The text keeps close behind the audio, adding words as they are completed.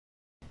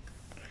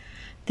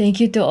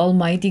Thank you to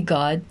Almighty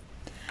God.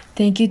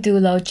 Thank you to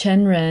Lao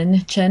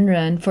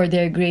Chenren for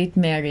their great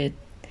merit.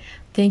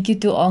 Thank you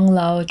to Ong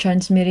Lao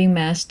Transmitting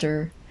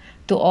Master,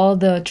 to all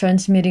the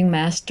Transmitting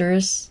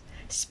Masters,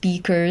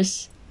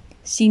 speakers,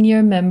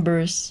 senior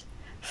members,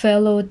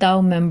 fellow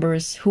Tao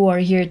members who are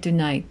here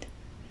tonight.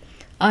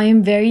 I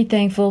am very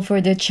thankful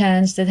for the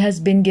chance that has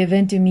been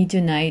given to me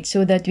tonight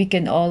so that we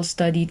can all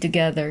study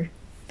together.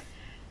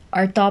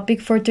 Our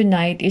topic for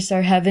tonight is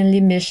our heavenly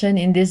mission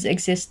in this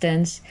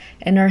existence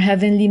and our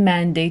heavenly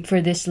mandate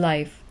for this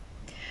life.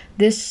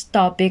 This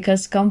topic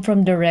has come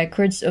from the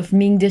records of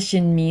Mingde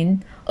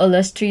Xinmin,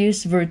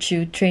 Illustrious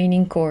Virtue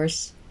Training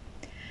Course.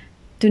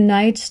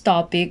 Tonight's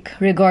topic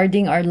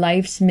regarding our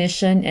life's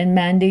mission and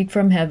mandate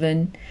from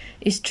heaven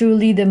is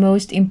truly the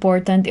most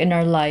important in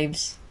our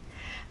lives.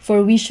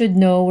 For we should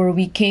know where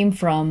we came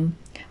from,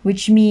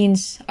 which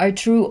means our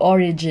true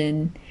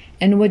origin,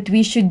 and what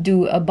we should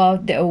do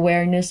about the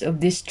awareness of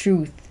this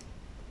truth.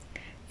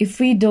 If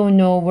we don't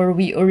know where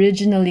we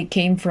originally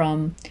came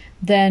from,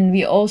 then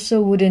we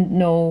also wouldn't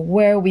know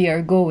where we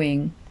are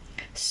going.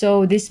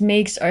 So this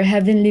makes our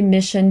heavenly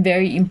mission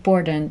very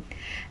important,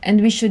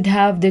 and we should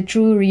have the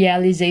true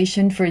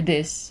realization for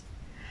this.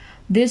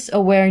 This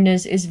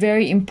awareness is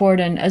very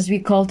important as we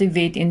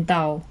cultivate in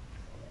Tao.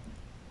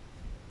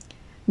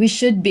 We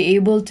should be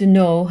able to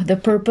know the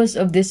purpose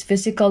of this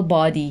physical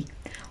body,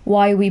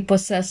 why we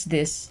possess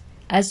this,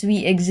 as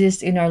we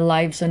exist in our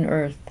lives on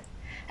earth.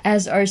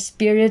 As our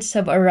spirits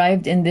have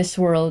arrived in this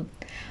world,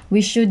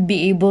 we should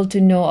be able to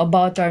know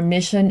about our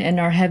mission and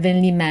our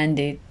heavenly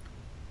mandate.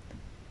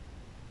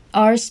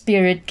 Our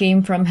spirit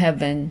came from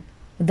heaven.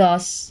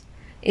 Thus,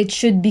 it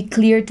should be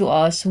clear to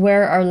us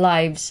where our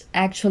lives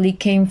actually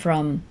came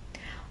from.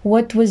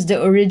 What was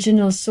the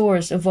original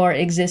source of our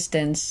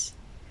existence?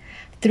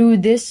 Through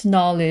this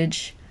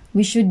knowledge,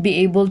 we should be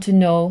able to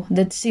know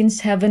that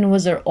since heaven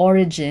was our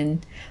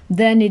origin,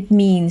 then it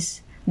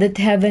means that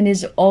heaven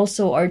is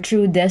also our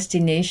true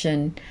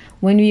destination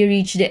when we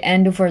reach the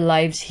end of our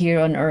lives here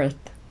on earth.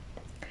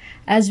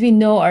 As we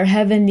know our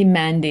heavenly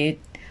mandate,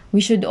 we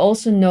should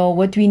also know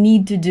what we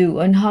need to do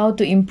and how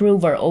to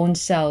improve our own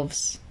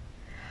selves.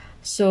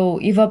 So,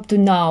 if up to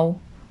now,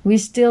 we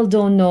still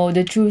don't know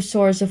the true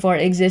source of our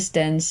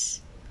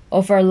existence,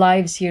 of our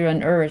lives here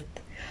on earth,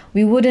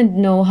 we wouldn't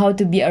know how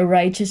to be a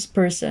righteous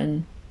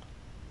person.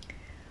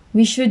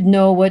 We should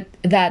know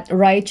that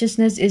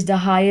righteousness is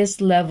the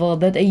highest level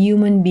that a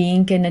human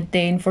being can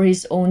attain for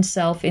his own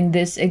self in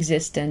this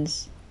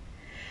existence.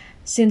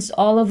 Since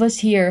all of us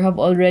here have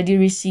already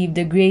received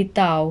the great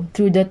Tao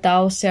through the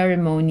Tao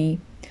ceremony,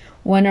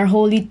 when our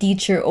holy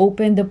teacher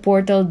opened the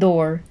portal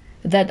door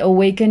that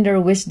awakened our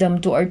wisdom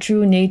to our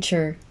true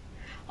nature,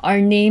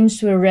 our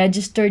names were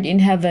registered in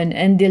heaven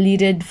and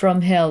deleted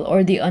from hell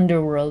or the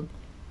underworld.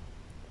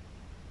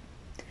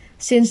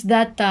 Since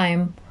that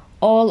time,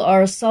 all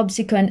our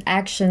subsequent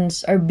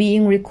actions are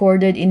being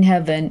recorded in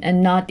heaven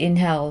and not in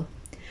hell.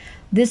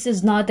 This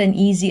is not an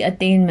easy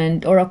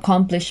attainment or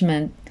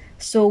accomplishment,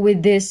 so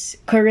with this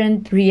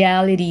current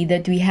reality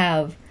that we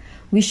have,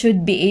 we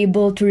should be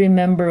able to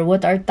remember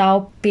what our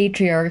Tao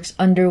patriarchs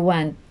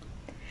underwent.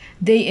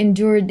 They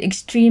endured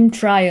extreme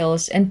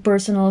trials and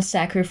personal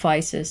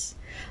sacrifices.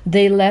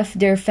 They left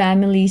their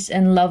families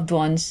and loved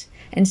ones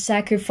and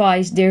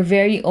sacrificed their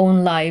very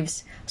own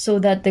lives so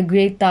that the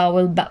great Tao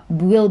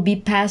will be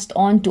passed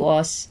on to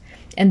us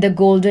and the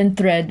golden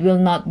thread will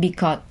not be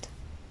cut.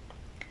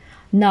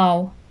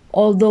 Now,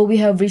 although we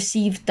have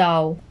received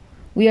Tao,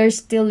 we are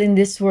still in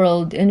this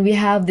world and we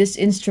have this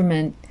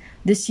instrument,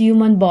 this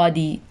human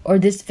body or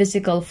this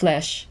physical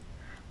flesh.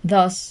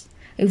 Thus,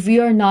 if we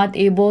are not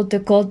able to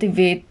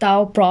cultivate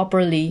Tao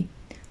properly,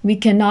 we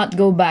cannot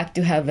go back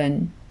to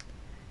heaven.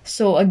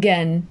 So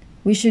again,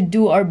 we should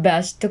do our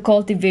best to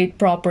cultivate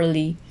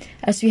properly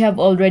as we have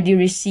already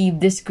received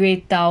this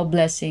great Tao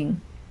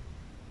blessing.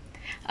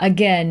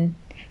 Again,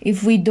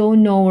 if we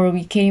don't know where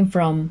we came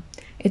from,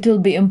 it will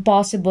be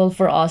impossible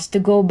for us to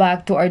go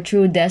back to our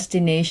true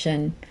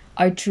destination,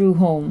 our true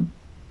home.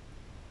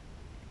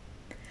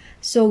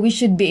 So we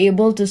should be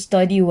able to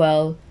study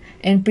well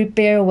and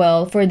prepare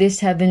well for this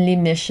heavenly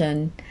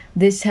mission,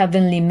 this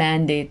heavenly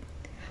mandate.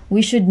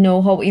 We should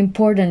know how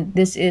important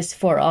this is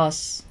for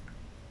us.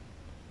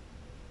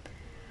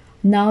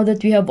 Now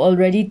that we have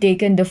already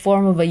taken the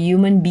form of a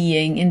human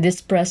being in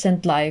this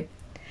present life,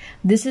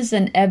 this is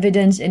an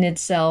evidence in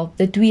itself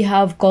that we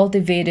have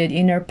cultivated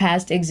in our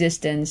past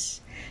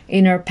existence,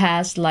 in our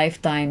past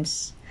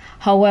lifetimes.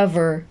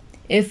 However,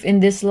 if in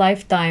this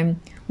lifetime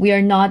we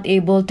are not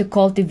able to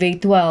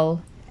cultivate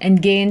well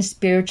and gain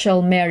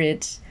spiritual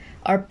merits,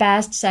 our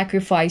past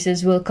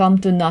sacrifices will come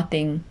to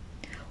nothing.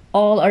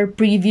 All our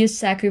previous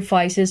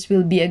sacrifices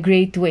will be a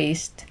great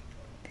waste.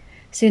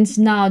 Since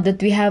now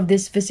that we have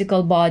this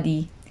physical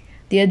body,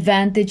 the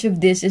advantage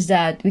of this is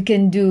that we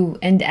can do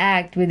and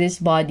act with this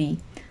body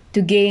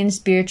to gain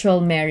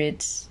spiritual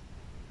merits.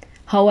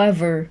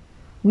 However,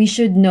 we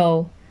should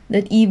know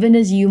that even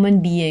as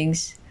human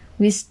beings,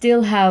 we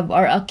still have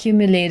our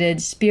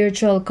accumulated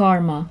spiritual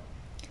karma.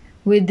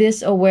 With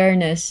this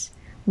awareness,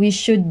 we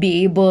should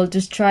be able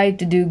to strive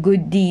to do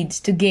good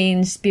deeds to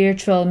gain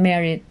spiritual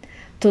merit,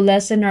 to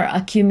lessen our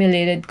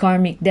accumulated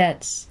karmic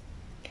debts.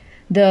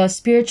 The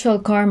spiritual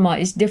karma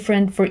is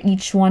different for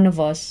each one of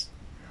us.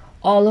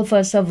 All of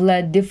us have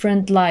led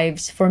different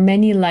lives for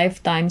many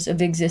lifetimes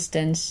of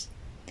existence,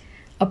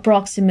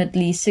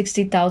 approximately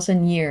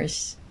 60,000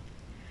 years.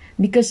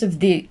 Because of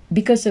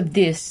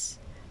this,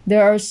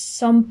 there are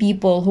some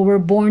people who were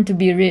born to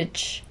be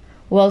rich,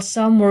 while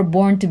some were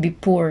born to be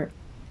poor.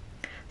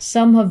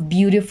 Some have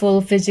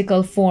beautiful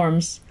physical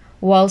forms,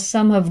 while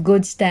some have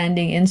good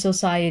standing in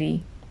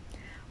society.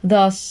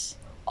 Thus,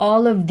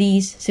 all of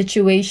these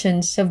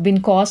situations have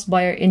been caused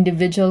by our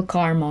individual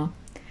karma.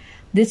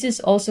 This is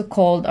also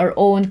called our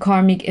own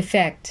karmic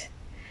effect,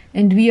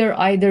 and we are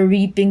either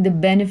reaping the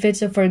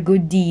benefits of our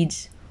good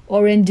deeds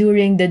or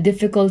enduring the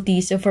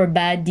difficulties of our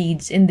bad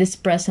deeds in this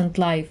present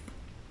life.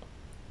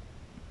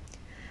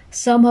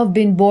 Some have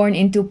been born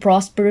into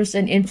prosperous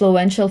and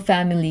influential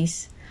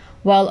families,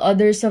 while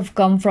others have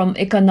come from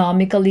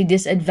economically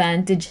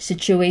disadvantaged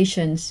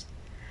situations.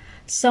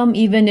 Some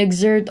even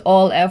exert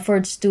all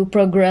efforts to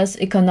progress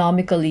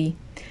economically,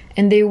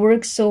 and they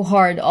work so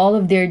hard all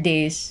of their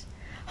days.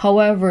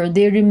 However,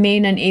 they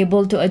remain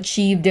unable to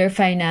achieve their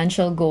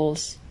financial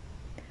goals.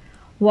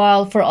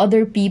 While for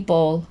other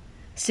people,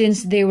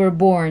 since they were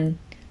born,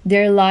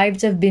 their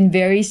lives have been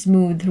very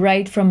smooth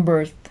right from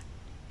birth.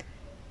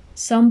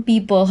 Some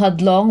people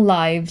had long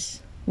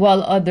lives,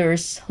 while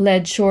others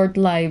led short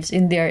lives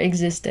in their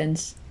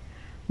existence.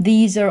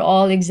 These are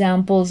all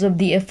examples of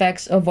the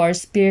effects of our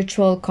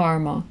spiritual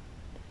karma.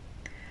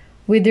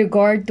 With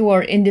regard to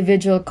our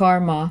individual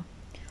karma,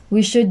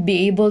 we should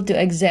be able to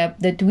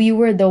accept that we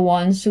were the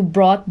ones who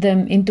brought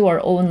them into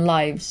our own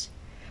lives.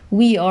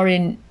 We are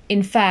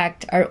in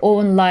fact our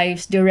own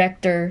life's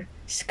director,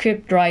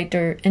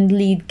 scriptwriter, and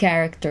lead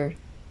character.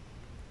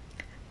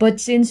 But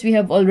since we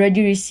have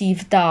already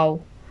received Tao,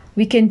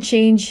 we can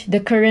change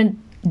the current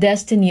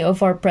destiny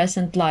of our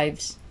present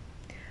lives.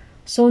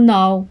 So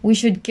now, we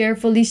should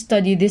carefully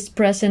study this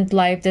present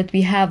life that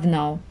we have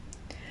now.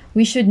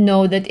 We should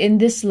know that in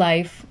this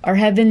life, our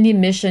heavenly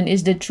mission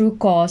is the true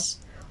cause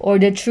or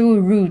the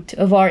true root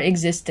of our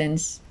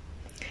existence.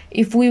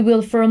 If we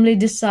will firmly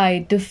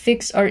decide to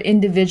fix our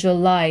individual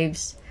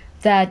lives,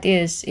 that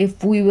is,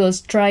 if we will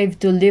strive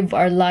to live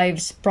our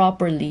lives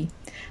properly,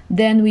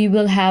 then we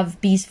will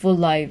have peaceful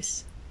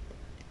lives.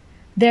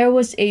 There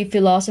was a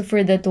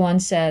philosopher that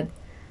once said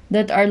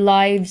that our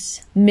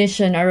lives'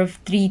 mission are of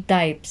three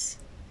types: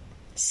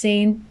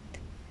 saint,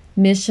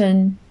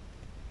 mission,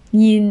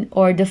 yin,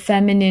 or the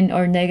feminine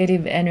or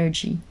negative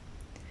energy.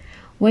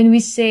 When we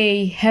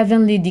say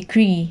heavenly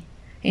decree,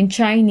 in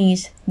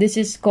Chinese, this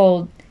is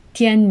called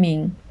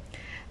Tianming.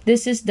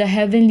 This is the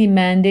heavenly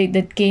mandate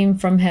that came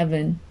from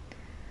heaven.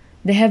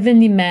 The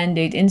heavenly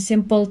mandate, in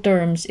simple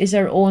terms, is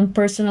our own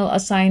personal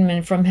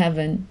assignment from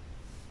heaven.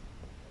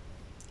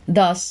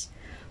 Thus,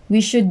 we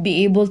should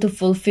be able to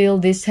fulfill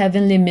this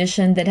heavenly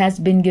mission that has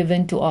been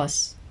given to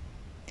us.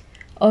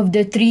 Of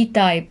the three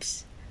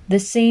types, the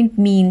saint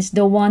means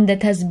the one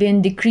that has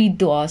been decreed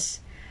to us,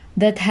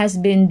 that has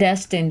been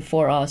destined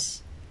for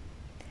us.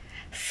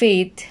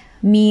 Fate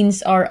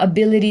means our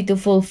ability to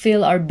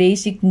fulfill our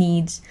basic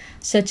needs,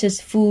 such as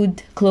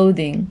food,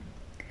 clothing.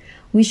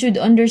 We should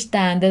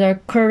understand that our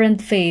current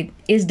fate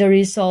is the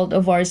result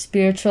of our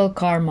spiritual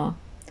karma.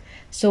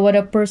 So what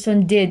a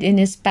person did in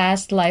his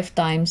past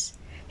lifetimes,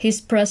 his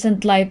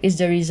present life is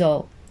the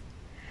result.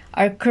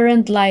 Our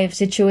current life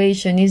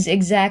situation is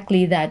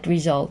exactly that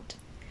result.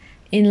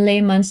 In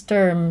layman's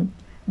term,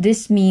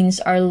 this means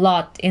our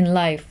lot in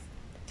life.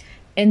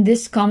 And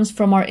this comes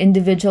from our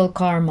individual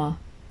karma.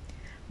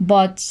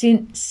 But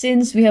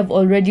since we have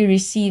already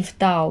received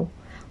Tao,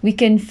 we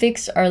can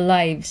fix our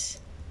lives.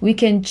 We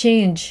can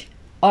change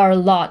our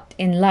lot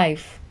in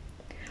life.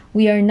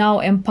 We are now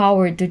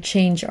empowered to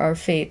change our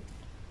fate.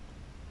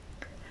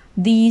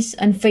 These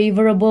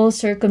unfavorable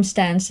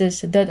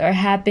circumstances that are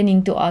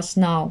happening to us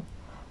now,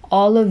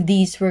 all of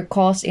these were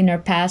caused in our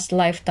past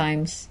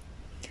lifetimes.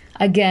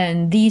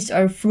 Again, these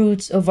are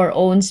fruits of our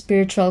own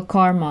spiritual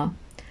karma.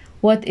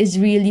 What is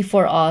really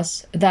for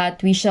us,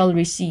 that we shall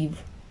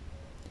receive.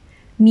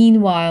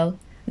 Meanwhile,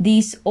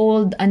 these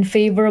old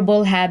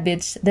unfavorable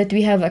habits that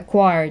we have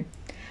acquired,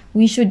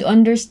 we should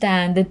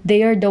understand that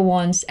they are the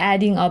ones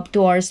adding up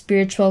to our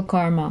spiritual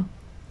karma.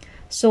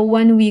 So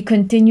when we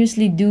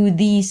continuously do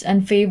these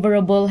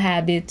unfavorable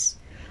habits,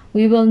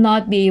 we will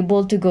not be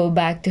able to go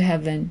back to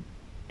heaven.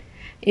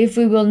 If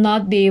we will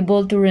not be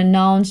able to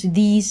renounce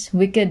these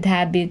wicked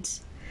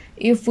habits,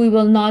 if we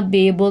will not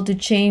be able to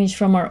change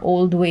from our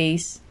old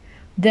ways,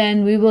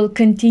 then we will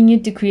continue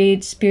to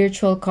create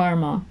spiritual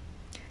karma,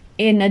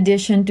 in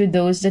addition to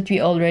those that we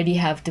already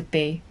have to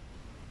pay.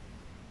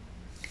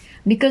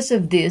 Because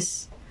of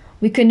this,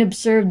 we can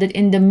observe that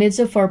in the midst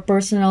of our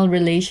personal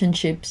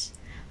relationships,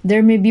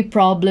 there may be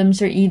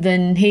problems or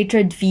even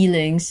hatred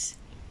feelings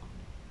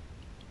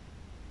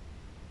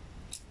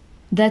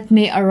that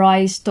may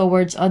arise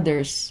towards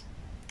others.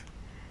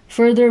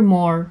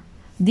 Furthermore,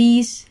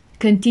 these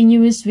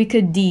continuous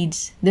wicked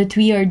deeds that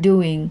we are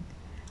doing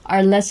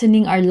are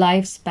lessening our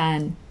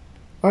lifespan,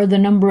 or the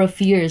number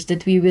of years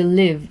that we will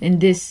live in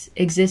this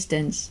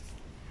existence.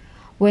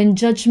 When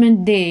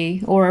Judgment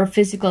Day or our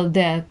physical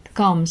death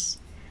comes,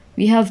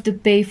 we have to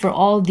pay for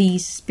all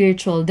these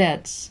spiritual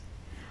debts.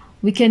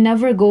 We can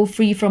never go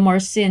free from our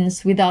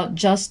sins without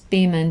just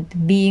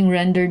payment being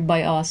rendered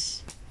by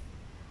us.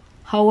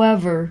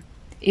 However,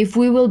 if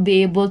we will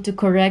be able to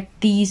correct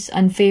these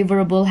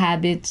unfavorable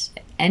habits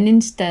and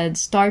instead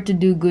start to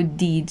do good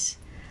deeds,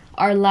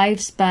 our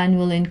lifespan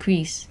will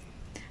increase.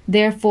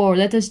 Therefore,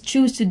 let us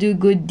choose to do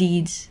good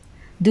deeds,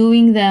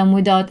 doing them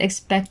without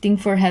expecting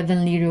for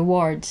heavenly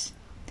rewards.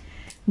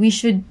 We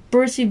should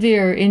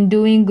persevere in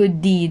doing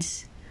good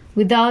deeds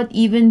without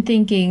even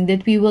thinking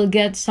that we will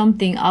get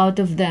something out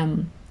of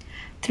them.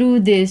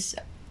 Through this,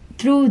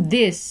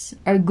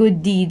 our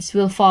good deeds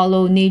will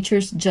follow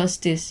nature's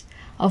justice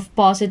of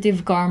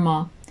positive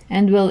karma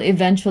and will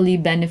eventually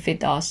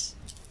benefit us.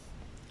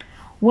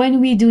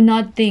 When we do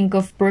not think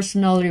of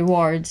personal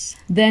rewards,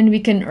 then we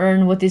can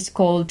earn what is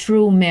called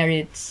true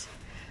merits.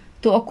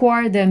 To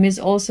acquire them is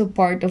also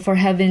part of our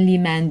heavenly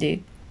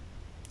mandate.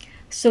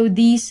 So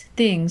these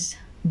things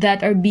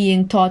that are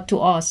being taught to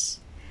us,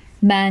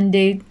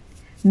 mandate,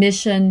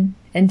 mission,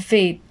 and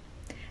faith,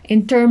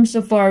 in terms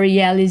of our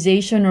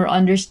realization or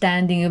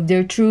understanding of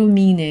their true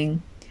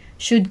meaning,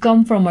 should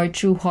come from our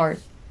true heart.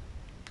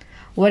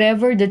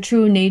 Whatever the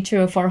true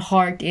nature of our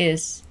heart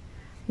is,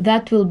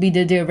 that will be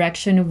the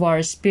direction of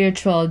our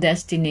spiritual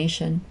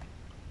destination.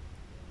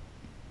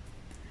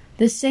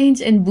 The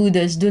saints and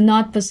Buddhas do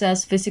not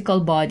possess physical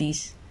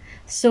bodies,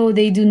 so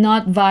they do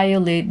not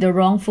violate the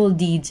wrongful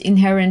deeds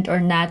inherent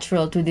or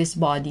natural to this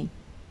body.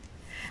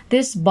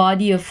 This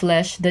body of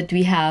flesh that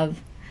we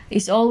have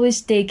is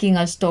always taking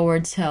us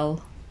towards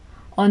hell.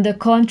 On the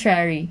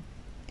contrary,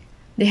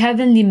 the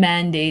heavenly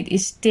mandate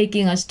is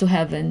taking us to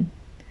heaven.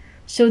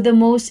 So the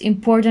most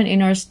important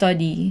in our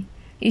study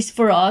is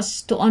for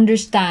us to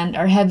understand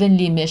our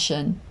heavenly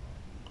mission.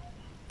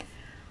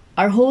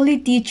 Our holy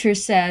teacher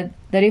said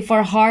that if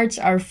our hearts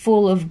are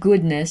full of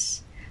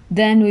goodness,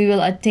 then we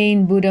will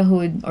attain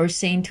Buddhahood or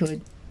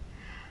sainthood.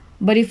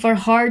 But if our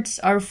hearts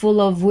are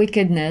full of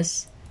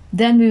wickedness,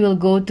 then we will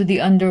go to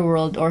the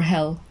underworld or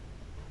hell.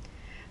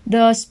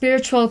 The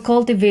spiritual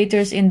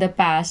cultivators in the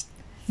past,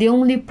 the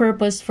only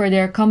purpose for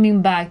their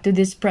coming back to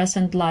this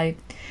present life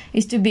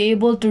is to be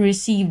able to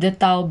receive the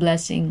Tao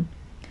blessing.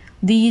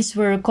 These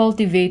were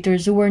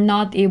cultivators who were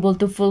not able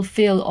to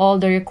fulfill all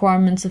the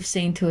requirements of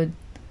sainthood.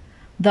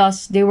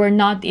 Thus, they were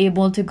not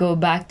able to go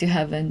back to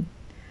heaven.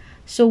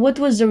 So what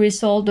was the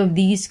result of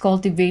these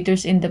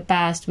cultivators in the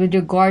past with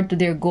regard to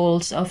their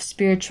goals of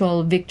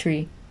spiritual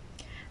victory?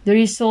 The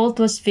result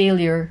was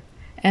failure,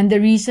 and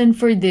the reason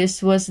for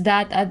this was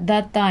that at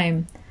that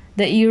time,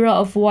 the era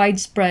of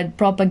widespread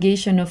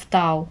propagation of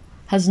Tao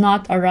has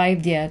not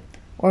arrived yet,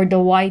 or the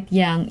White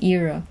Yang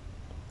era.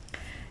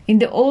 In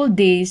the old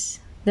days,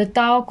 the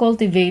Tao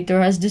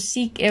cultivator has to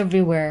seek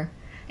everywhere,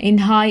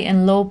 in high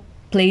and low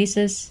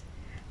places,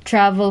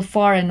 travel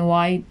far and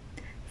wide,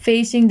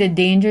 facing the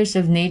dangers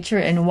of nature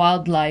and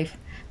wildlife,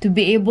 to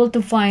be able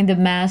to find the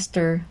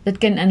master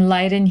that can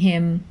enlighten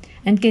him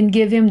and can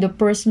give him the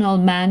personal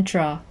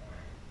mantra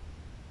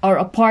or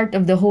a part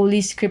of the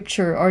holy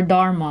scripture or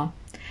dharma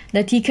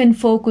that he can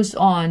focus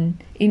on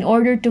in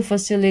order to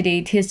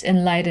facilitate his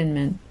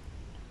enlightenment.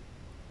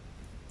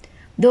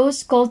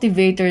 Those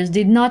cultivators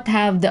did not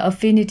have the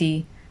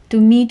affinity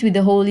to meet with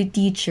the holy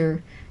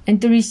teacher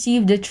and to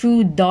receive the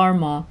true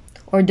dharma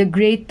or the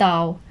great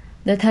Tao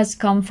that has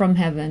come from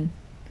heaven.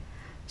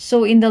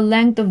 So in the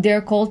length of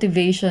their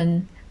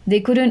cultivation, they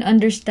couldn't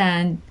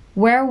understand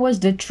where was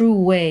the true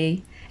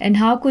way and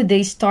how could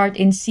they start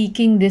in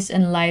seeking this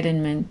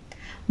enlightenment,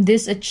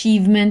 this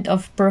achievement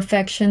of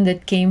perfection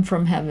that came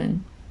from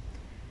heaven.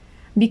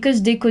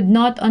 Because they could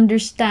not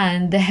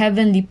understand the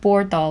heavenly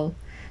portal,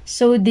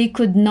 so they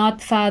could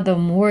not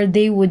fathom where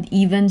they would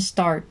even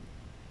start.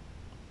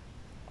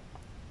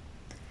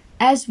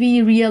 As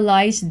we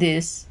realize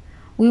this,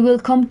 we will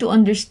come to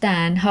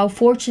understand how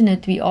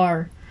fortunate we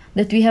are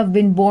that we have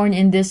been born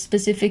in this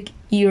specific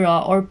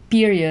era or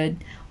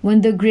period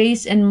when the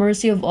grace and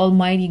mercy of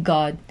Almighty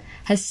God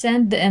has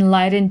sent the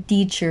enlightened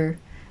teacher,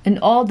 and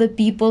all the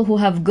people who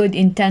have good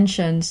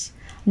intentions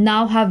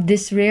now have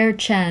this rare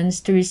chance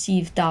to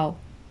receive Tao.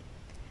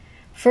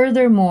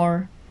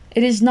 Furthermore,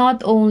 it is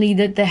not only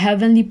that the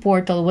heavenly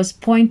portal was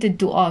pointed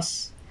to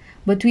us,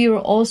 but we were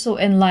also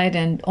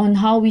enlightened on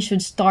how we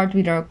should start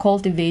with our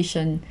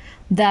cultivation,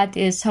 that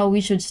is, how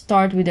we should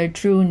start with our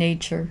true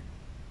nature.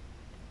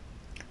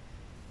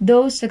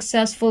 Those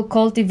successful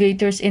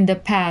cultivators in the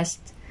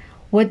past,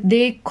 what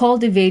they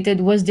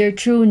cultivated was their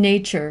true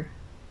nature.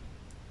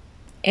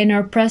 In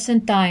our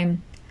present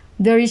time,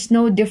 there is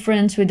no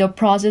difference with the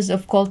process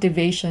of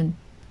cultivation.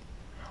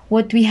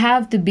 What we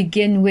have to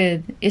begin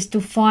with is to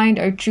find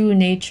our true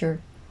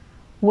nature,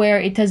 where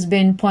it has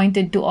been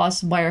pointed to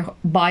us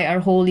by our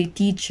holy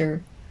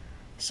teacher,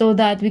 so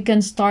that we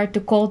can start to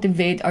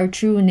cultivate our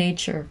true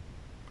nature.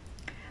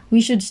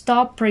 We should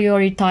stop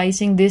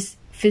prioritizing this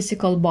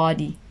physical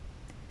body.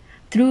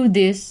 Through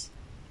this,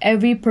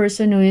 every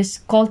person who is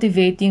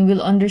cultivating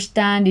will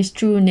understand his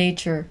true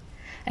nature,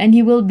 and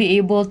he will be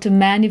able to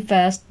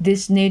manifest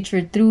this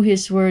nature through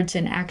his words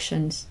and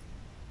actions.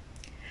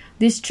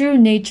 This true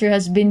nature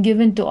has been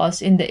given to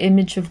us in the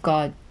image of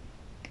God.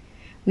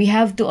 We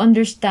have to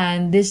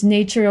understand this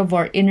nature of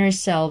our inner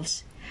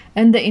selves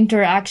and the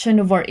interaction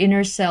of our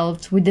inner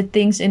selves with the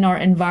things in our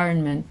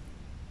environment.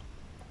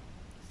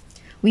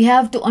 We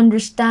have to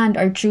understand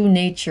our true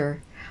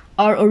nature,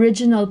 our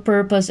original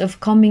purpose of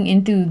coming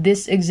into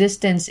this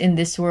existence in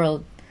this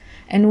world,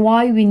 and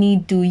why we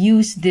need to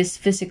use this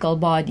physical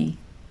body.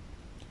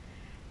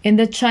 In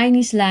the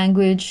Chinese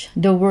language,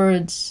 the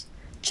words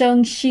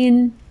正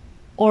心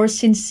or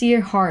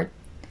sincere heart,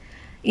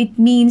 it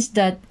means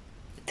that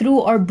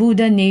through our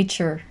Buddha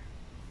nature,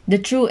 the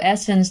true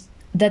essence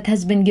that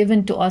has been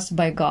given to us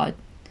by God,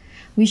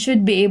 we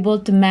should be able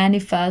to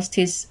manifest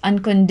His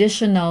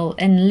unconditional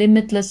and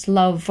limitless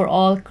love for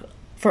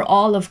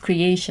all of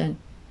creation.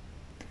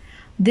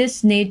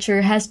 This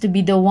nature has to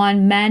be the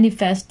one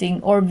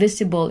manifesting or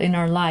visible in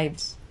our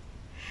lives.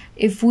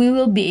 If we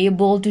will be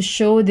able to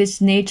show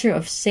this nature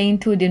of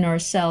sainthood in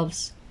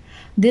ourselves,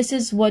 this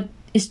is what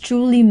is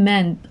truly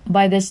meant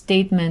by the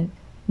statement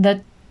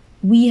that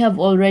we have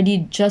already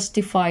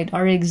justified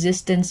our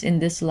existence in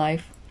this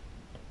life.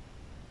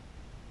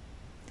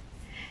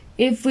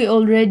 If we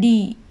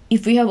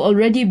have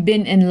already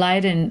been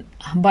enlightened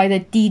by the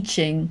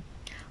teaching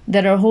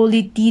that our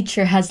holy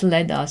teacher has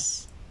led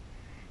us,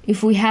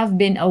 if we have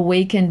been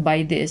awakened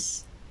by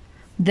this,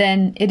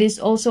 then it is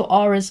also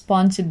our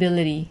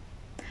responsibility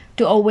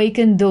to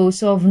awaken those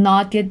who have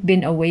not yet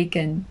been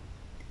awakened.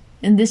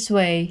 In this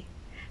way,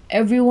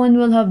 everyone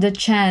will have the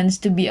chance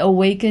to be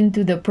awakened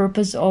to the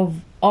purpose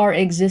of our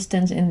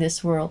existence in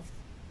this world.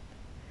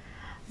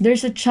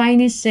 There's a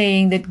Chinese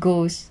saying that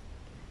goes,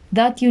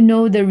 that you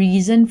know the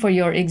reason for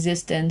your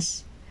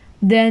existence,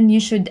 then you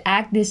should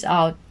act this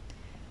out.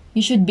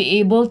 You should be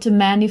able to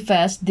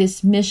manifest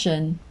this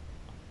mission.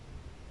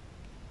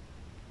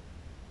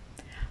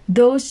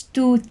 Those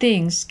two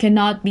things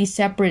cannot be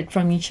separate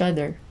from each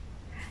other.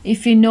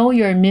 If you know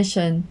your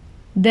mission,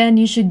 then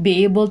you should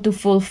be able to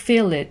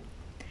fulfill it.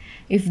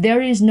 If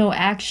there is no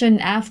action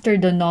after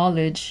the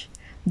knowledge,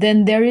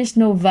 then there is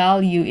no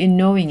value in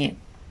knowing it.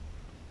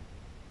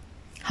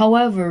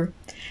 However,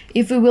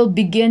 if we will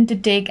begin to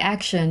take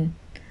action,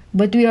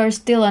 but we are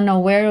still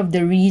unaware of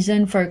the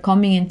reason for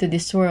coming into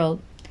this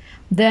world,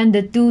 then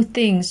the two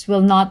things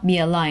will not be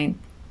aligned.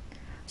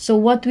 So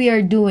what we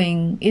are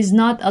doing is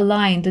not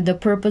aligned to the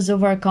purpose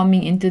of our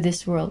coming into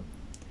this world.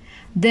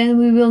 Then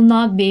we will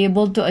not be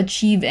able to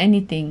achieve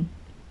anything.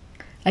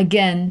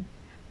 Again,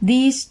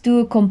 these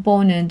two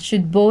components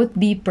should both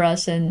be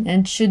present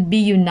and should be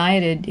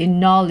united in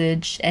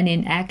knowledge and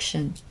in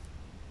action.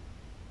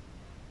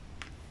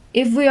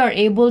 If we are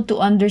able to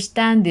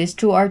understand this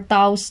through our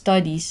Tao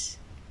studies,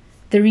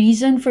 the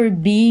reason for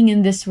being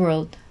in this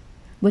world,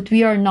 but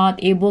we are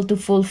not able to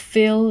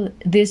fulfill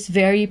this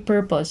very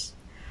purpose,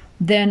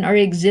 then our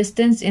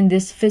existence in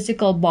this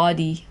physical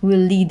body will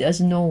lead us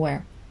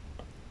nowhere.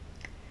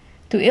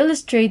 To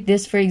illustrate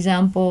this, for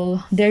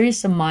example, there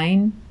is a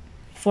mine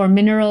for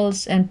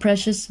minerals and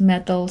precious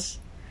metals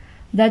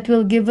that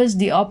will give us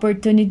the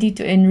opportunity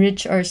to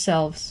enrich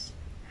ourselves.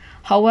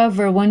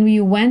 However, when we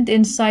went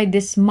inside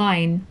this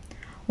mine,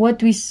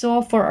 what we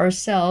saw for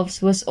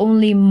ourselves was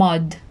only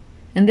mud,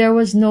 and there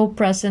was no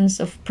presence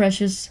of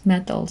precious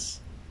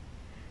metals.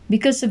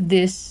 Because of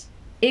this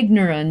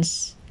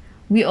ignorance,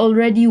 we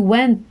already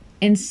went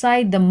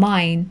inside the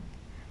mine,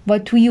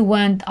 but we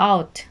went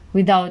out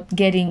without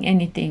getting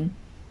anything.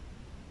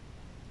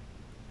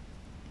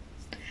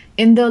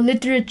 In the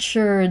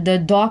literature, the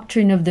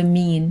doctrine of the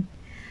mean,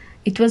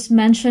 it was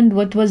mentioned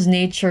what was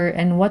nature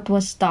and what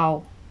was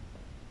Tao.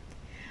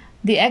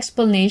 The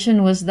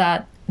explanation was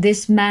that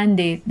this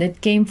mandate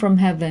that came from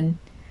heaven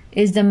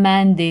is the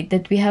mandate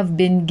that we have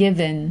been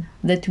given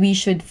that we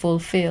should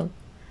fulfill.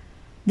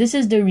 This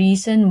is the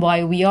reason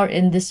why we are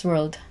in this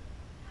world.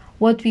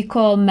 What we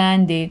call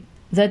mandate,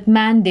 that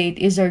mandate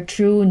is our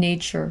true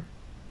nature.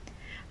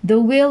 The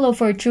will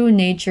of our true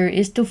nature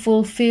is to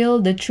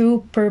fulfill the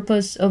true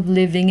purpose of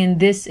living in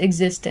this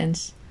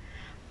existence.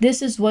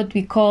 This is what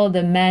we call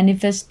the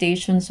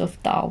manifestations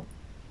of Tao.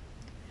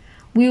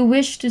 We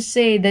wish to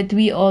say that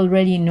we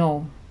already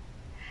know.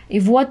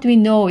 If what we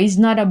know is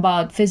not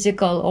about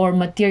physical or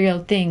material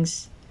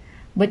things,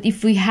 but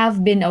if we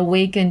have been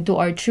awakened to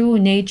our true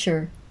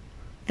nature,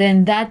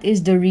 then that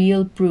is the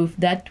real proof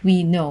that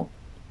we know.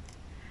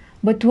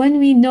 But when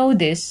we know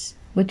this,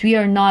 but we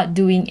are not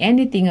doing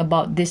anything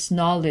about this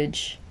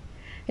knowledge,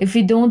 if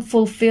we don't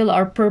fulfill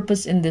our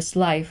purpose in this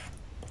life,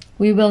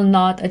 we will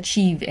not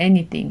achieve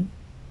anything.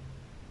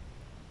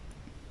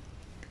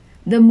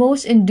 The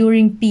most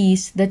enduring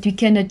peace that we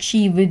can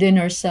achieve within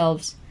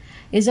ourselves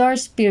is our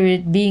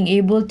spirit being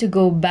able to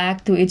go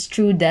back to its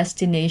true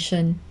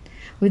destination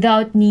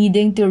without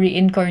needing to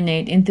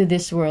reincarnate into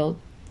this world.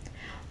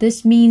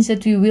 This means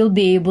that we will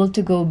be able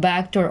to go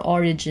back to our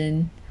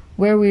origin,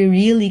 where we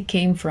really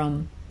came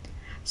from.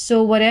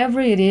 So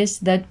whatever it is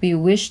that we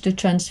wish to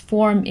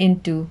transform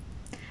into,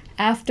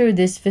 after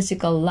this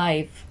physical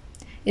life,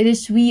 it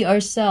is we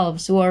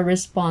ourselves who are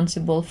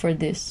responsible for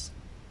this.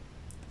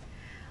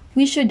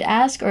 We should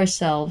ask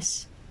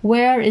ourselves,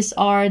 where is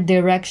our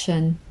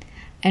direction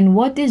and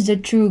what is the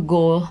true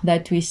goal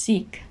that we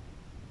seek?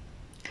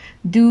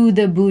 Do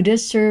the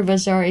Buddhas serve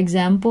as our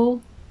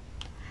example?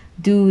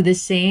 Do the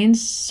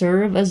saints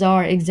serve as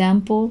our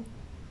example?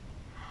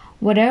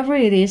 Whatever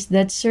it is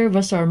that serve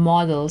as our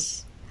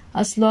models,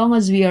 as long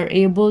as we are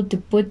able to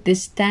put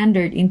this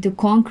standard into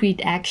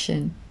concrete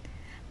action,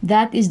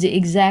 that is the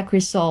exact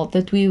result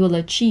that we will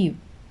achieve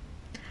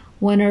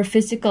when our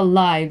physical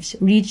lives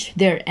reach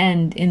their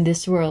end in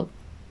this world.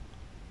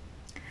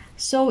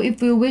 So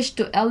if we wish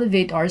to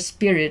elevate our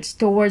spirits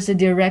towards the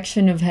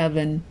direction of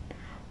heaven,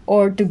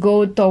 or to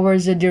go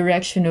towards the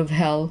direction of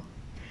hell,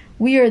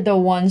 we are the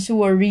ones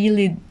who are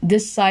really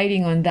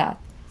deciding on that.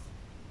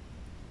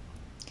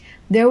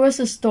 There was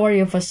a story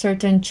of a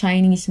certain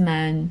Chinese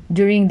man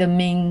during the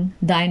Ming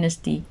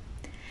dynasty.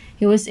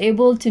 He was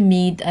able to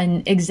meet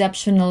an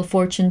exceptional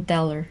fortune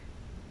teller.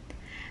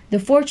 The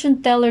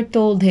fortune teller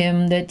told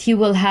him that he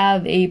will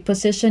have a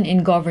position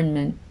in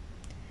government.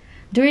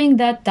 During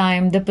that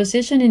time, the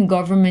position in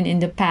government in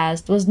the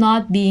past was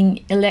not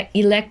being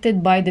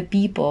elected by the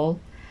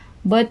people,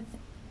 but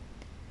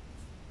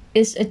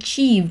is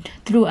achieved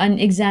through an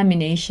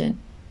examination.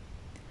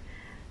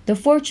 The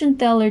fortune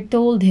teller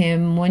told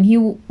him when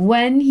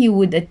he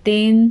would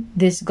attain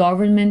this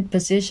government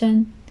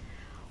position,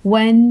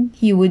 when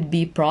he would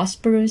be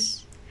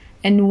prosperous,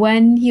 and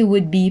when he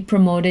would be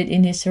promoted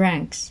in his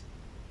ranks.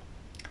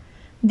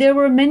 There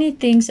were many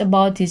things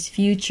about his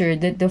future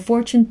that the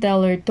fortune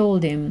teller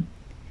told him.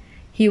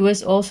 He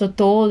was also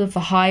told of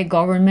a high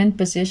government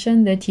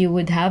position that he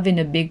would have in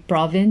a big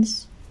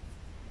province.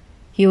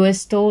 He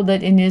was told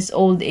that in his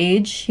old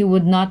age he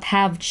would not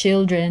have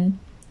children,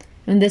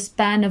 and the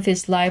span of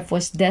his life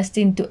was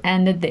destined to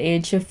end at the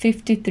age of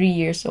 53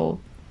 years old.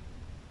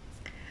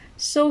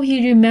 So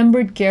he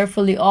remembered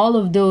carefully all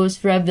of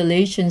those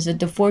revelations that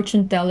the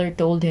fortune teller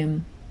told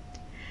him.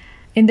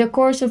 In the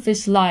course of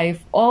his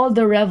life, all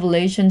the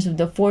revelations of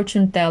the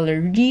fortune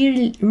teller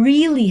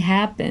really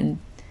happened.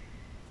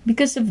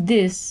 Because of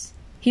this,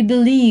 he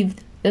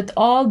believed that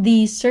all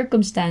these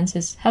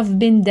circumstances have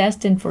been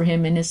destined for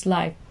him in his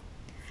life.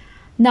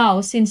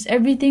 Now, since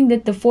everything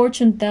that the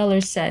fortune teller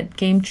said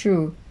came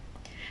true,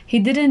 he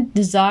didn't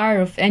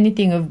desire of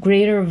anything of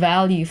greater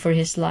value for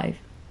his life.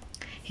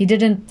 He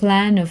didn't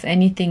plan of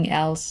anything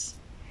else.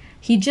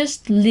 He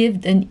just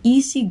lived an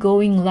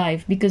easygoing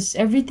life because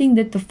everything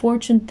that the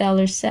fortune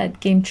teller said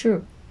came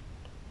true.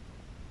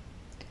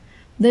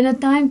 Then a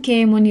time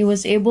came when he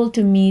was able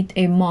to meet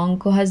a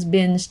monk who has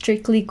been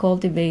strictly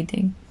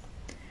cultivating.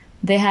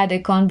 They had a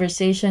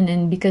conversation,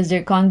 and because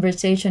their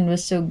conversation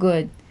was so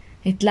good,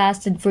 it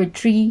lasted for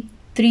three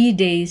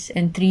days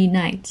and 3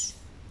 nights.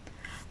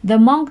 The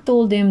monk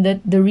told him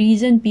that the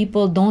reason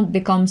people don't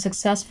become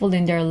successful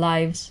in their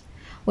lives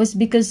was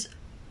because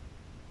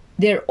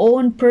their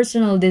own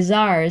personal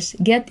desires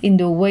get in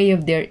the way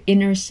of their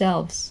inner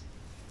selves.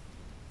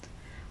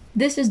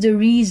 This is the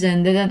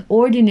reason that an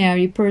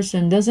ordinary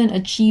person doesn't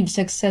achieve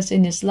success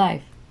in his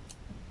life.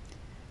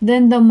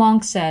 Then the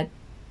monk said,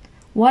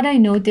 "What I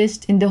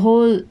noticed in the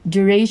whole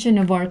duration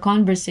of our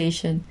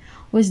conversation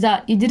was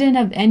that you didn't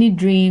have any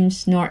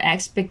dreams nor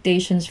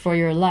expectations for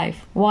your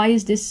life. Why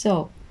is this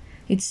so?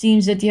 It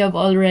seems that you have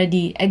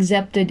already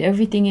accepted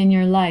everything in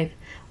your life,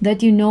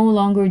 that you no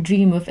longer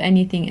dream of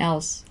anything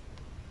else."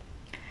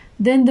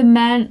 Then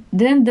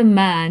the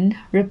man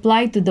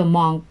replied to the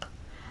monk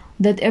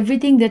that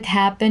everything that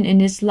happened in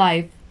his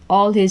life,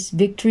 all his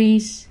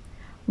victories,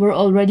 were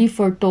already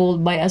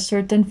foretold by a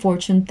certain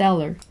fortune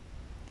teller.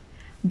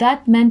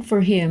 That meant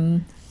for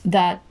him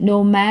that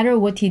no matter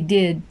what he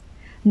did,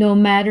 no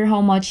matter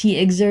how much he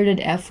exerted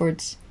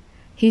efforts,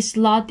 his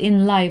lot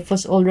in life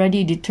was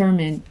already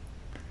determined.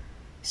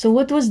 So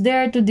what was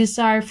there to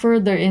desire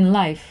further in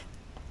life?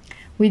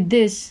 With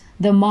this,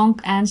 the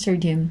monk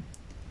answered him,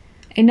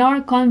 "In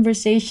our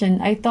conversation,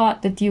 I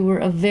thought that you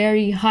were a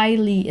very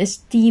highly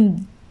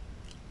esteemed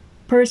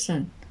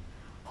person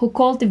who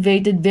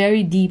cultivated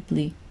very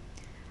deeply.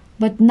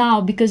 But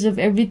now, because of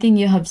everything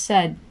you have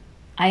said,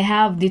 I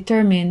have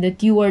determined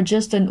that you are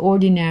just an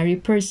ordinary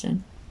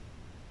person."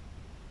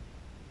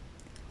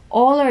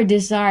 All our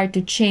desire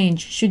to change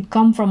should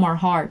come from our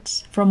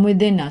hearts, from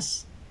within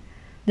us.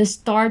 The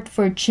start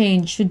for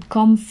change should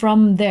come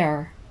from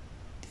there.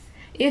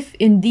 If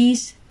in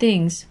these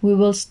things we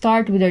will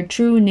start with our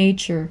true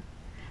nature,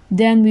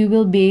 then we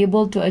will be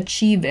able to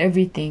achieve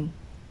everything.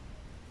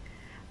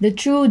 The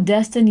true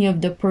destiny of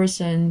the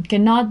person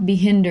cannot be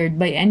hindered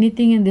by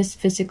anything in this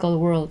physical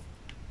world.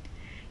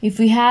 If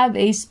we have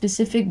a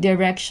specific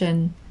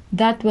direction,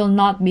 that will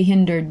not be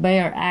hindered by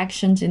our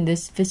actions in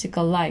this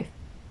physical life.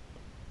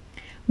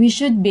 We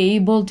should be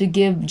able to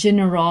give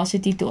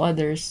generosity to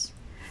others,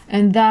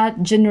 and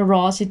that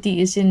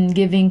generosity is in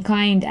giving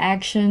kind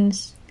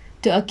actions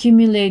to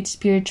accumulate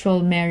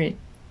spiritual merit.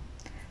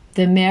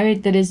 The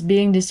merit that is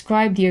being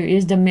described here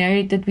is the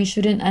merit that we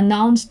shouldn't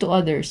announce to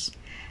others,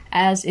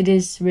 as it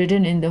is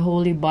written in the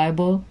Holy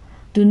Bible,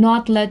 Do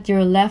not let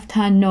your left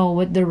hand know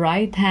what the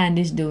right hand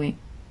is doing.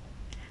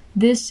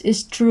 This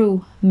is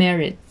true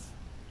merit.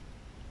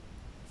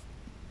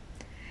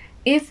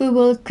 If we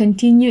will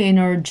continue in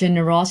our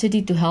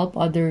generosity to help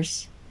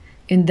others,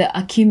 in the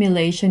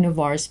accumulation of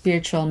our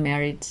spiritual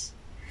merits,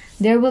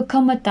 there will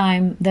come a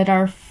time that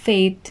our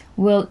fate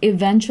will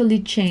eventually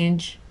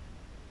change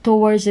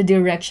towards the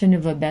direction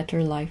of a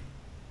better life.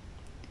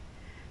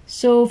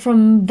 So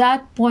from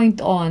that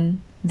point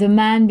on, the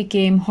man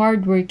became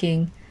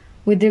hardworking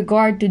with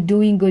regard to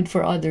doing good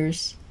for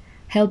others,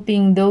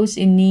 helping those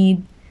in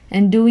need,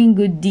 and doing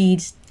good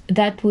deeds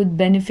that would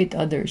benefit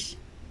others.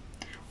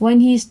 When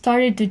he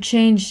started to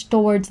change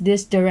towards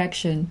this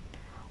direction,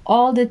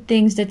 all the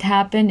things that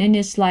happened in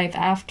his life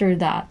after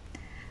that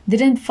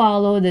didn't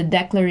follow the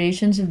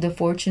declarations of the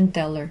fortune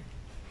teller.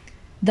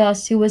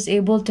 Thus, he was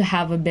able to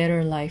have a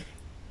better life.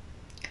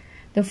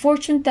 The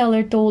fortune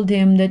teller told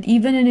him that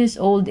even in his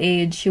old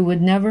age he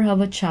would never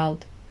have a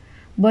child,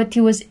 but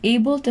he was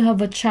able to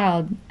have a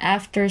child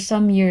after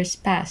some years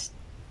passed.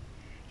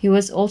 He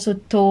was also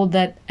told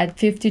that at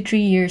 53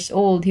 years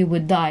old he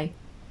would die,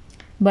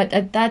 but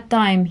at that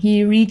time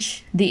he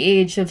reached the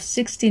age of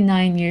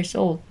 69 years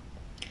old,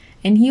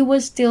 and he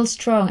was still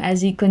strong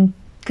as he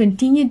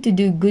continued to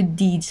do good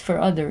deeds for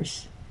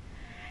others.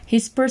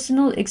 His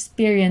personal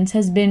experience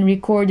has been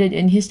recorded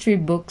in history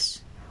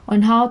books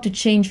on how to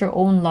change our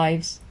own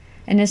lives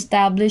and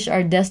establish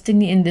our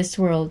destiny in this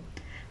world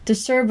to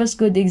serve as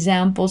good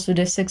examples to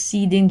the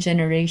succeeding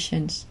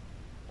generations.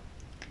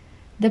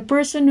 The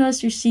person who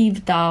has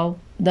received Tao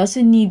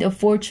doesn't need a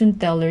fortune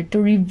teller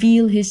to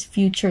reveal his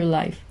future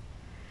life,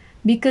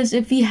 because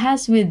if he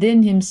has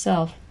within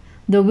himself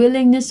the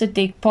willingness to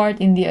take part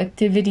in the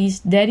activities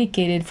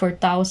dedicated for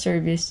Tao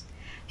service,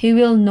 he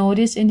will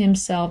notice in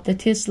himself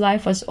that his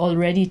life has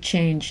already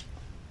changed.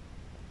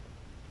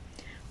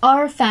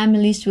 Our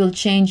families will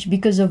change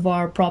because of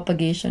our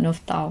propagation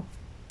of Tao.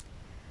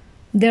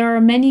 There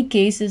are many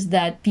cases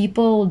that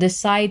people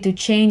decide to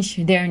change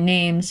their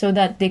name so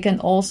that they can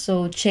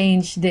also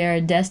change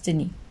their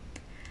destiny.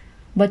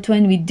 But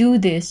when we do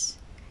this,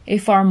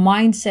 if our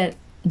mindset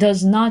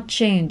does not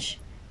change,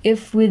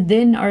 if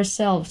within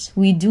ourselves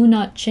we do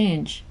not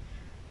change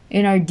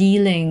in our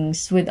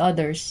dealings with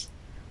others,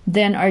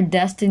 then our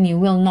destiny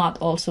will not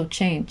also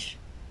change.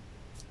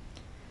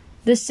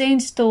 The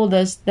saints told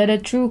us that a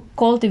true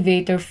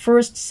cultivator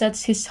first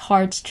sets his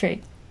heart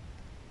straight.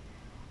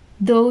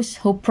 Those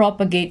who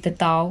propagate the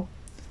Tao,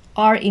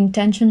 our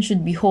intention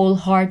should be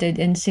wholehearted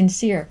and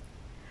sincere.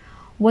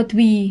 What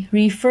we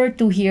refer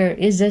to here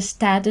is the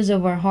status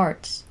of our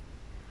hearts.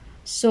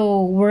 So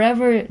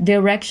wherever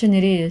direction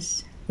it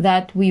is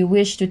that we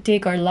wish to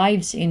take our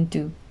lives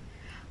into,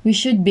 we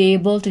should be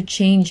able to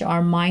change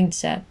our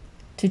mindset,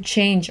 to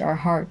change our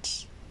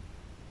hearts.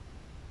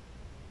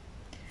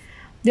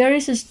 There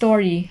is a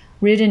story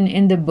written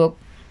in the book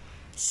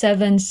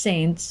Seven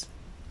Saints.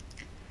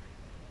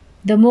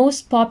 The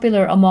most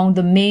popular among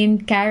the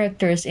main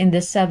characters in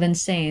the Seven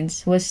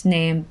Saints was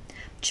named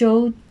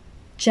Zhou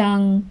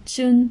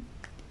Jiangchun.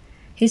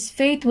 His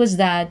fate was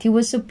that he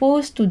was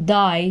supposed to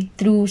die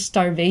through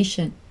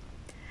starvation,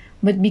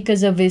 but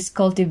because of his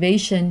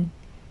cultivation,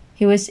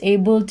 he was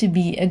able to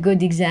be a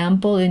good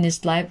example in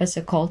his life as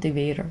a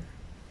cultivator.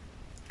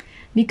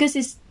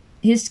 Because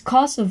his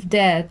cause of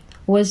death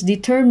was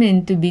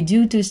determined to be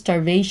due to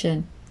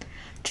starvation,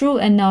 true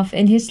enough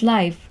in his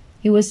life,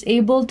 he was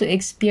able to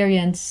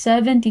experience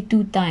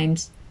 72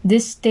 times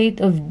this state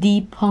of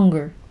deep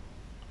hunger.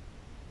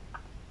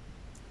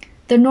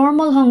 The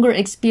normal hunger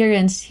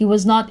experience he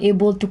was not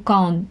able to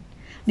count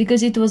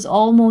because it was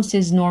almost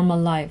his normal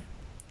life.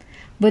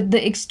 But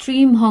the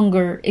extreme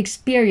hunger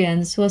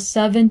experience was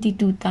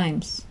 72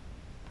 times.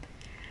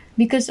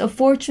 Because a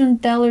fortune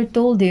teller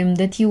told him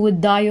that he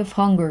would die of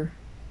hunger.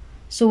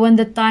 So when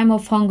the time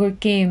of hunger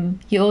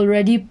came, he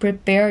already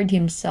prepared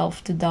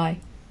himself to die.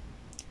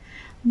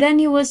 Then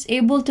he was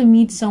able to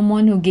meet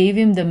someone who gave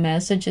him the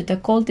message that a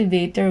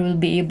cultivator will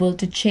be able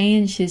to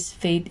change his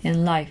fate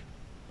in life.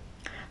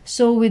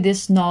 So with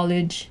this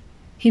knowledge,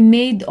 he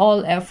made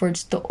all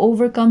efforts to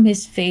overcome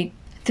his fate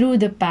through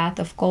the path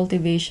of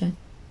cultivation.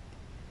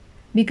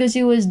 Because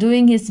he was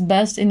doing his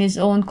best in his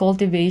own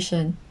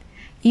cultivation,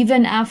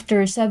 even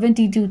after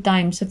 72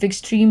 times of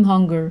extreme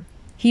hunger,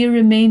 he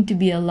remained to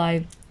be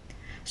alive.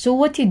 So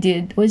what he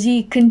did was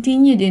he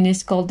continued in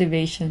his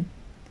cultivation.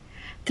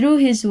 Through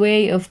his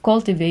way of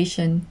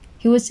cultivation,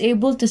 he was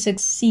able to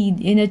succeed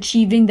in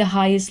achieving the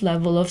highest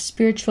level of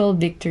spiritual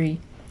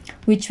victory,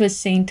 which was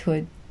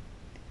sainthood.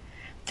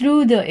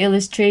 Through the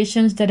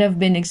illustrations that have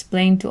been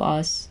explained to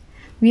us,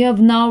 we have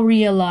now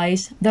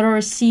realized that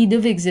our seed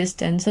of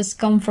existence has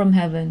come from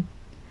heaven.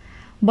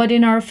 But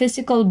in our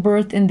physical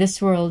birth in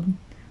this world,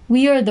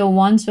 we are the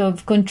ones who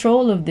have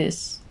control of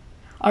this.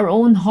 Our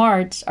own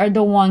hearts are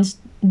the ones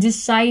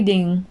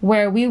deciding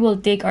where we will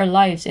take our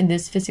lives in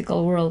this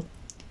physical world.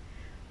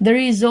 The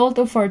result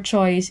of our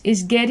choice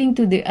is getting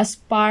to the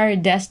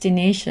aspired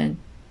destination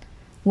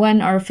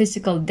when our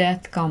physical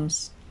death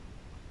comes.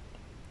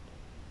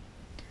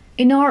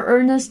 In our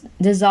earnest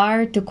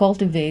desire to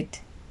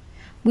cultivate,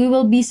 we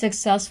will be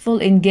successful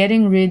in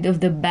getting rid of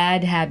the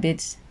bad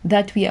habits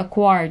that we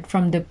acquired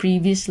from the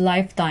previous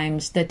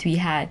lifetimes that we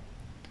had.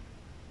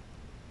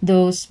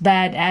 Those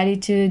bad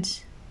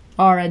attitudes,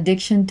 our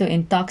addiction to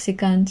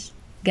intoxicants,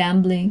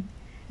 gambling,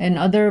 and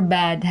other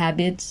bad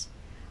habits,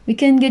 we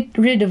can get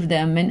rid of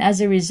them, and as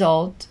a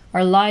result,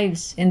 our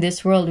lives in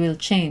this world will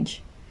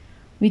change.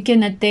 We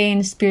can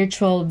attain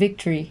spiritual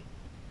victory.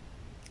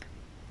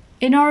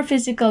 In our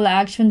physical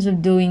actions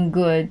of doing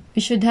good,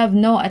 we should have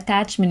no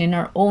attachment in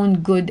our own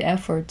good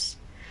efforts.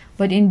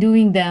 But in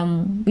doing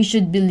them, we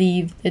should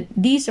believe that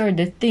these are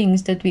the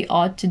things that we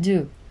ought to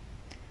do.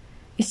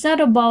 It's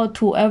not about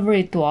whoever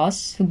it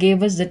was who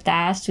gave us the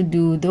task to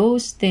do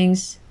those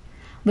things,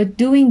 but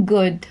doing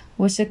good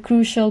was a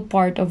crucial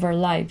part of our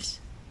lives.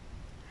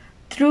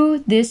 Through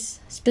this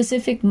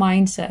specific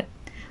mindset,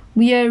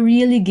 we are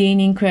really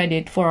gaining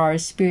credit for our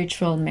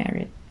spiritual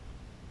merit.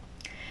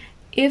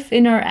 If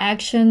in our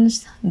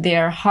actions they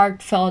are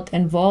heartfelt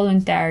and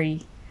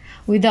voluntary,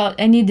 without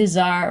any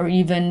desire or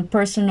even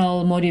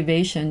personal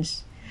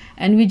motivations,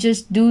 and we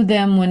just do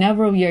them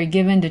whenever we are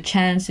given the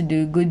chance to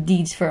do good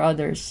deeds for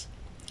others,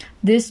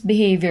 this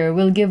behavior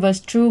will give us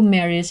true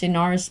merits in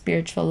our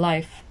spiritual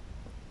life.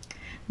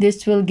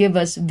 This will give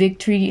us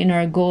victory in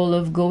our goal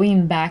of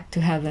going back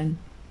to heaven.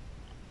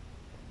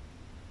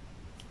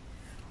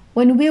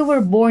 When we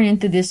were born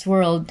into this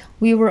world,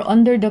 we were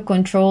under the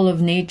control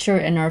of nature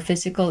and our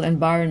physical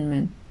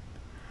environment.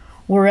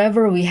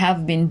 Wherever we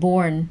have been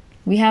born,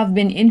 we have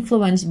been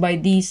influenced by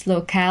these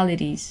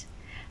localities,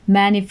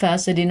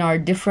 manifested in our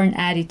different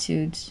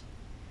attitudes.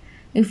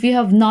 If we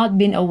have not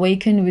been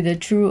awakened with a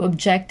true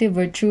objective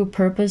or true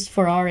purpose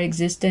for our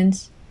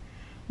existence,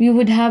 we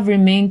would have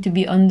remained to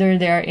be under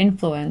their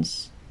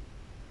influence.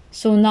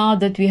 So now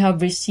that we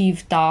have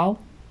received Tao,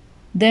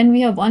 then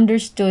we have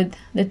understood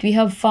that we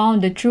have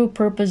found the true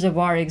purpose of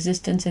our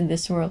existence in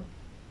this world.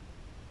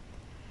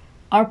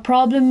 Our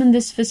problem in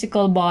this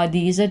physical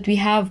body is that we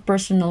have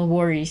personal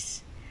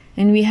worries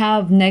and we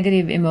have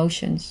negative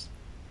emotions.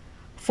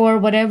 For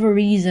whatever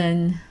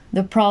reason,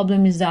 the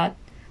problem is that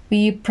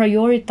we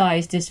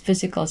prioritize this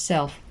physical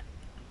self.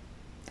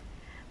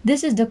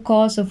 This is the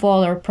cause of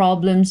all our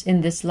problems in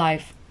this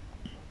life.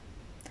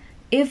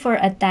 If our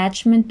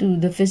attachment to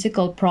the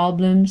physical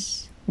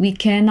problems we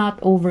cannot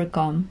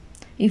overcome,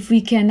 if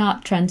we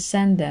cannot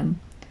transcend them,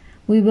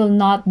 we will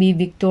not be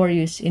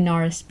victorious in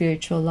our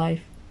spiritual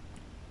life.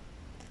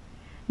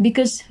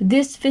 Because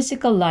this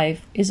physical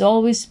life is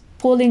always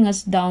pulling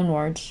us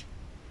downwards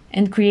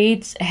and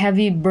creates a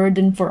heavy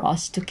burden for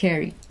us to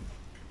carry.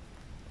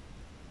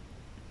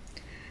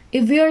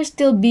 If we are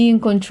still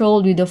being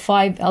controlled with the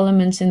 5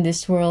 elements in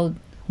this world,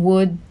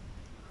 wood,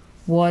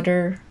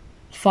 water,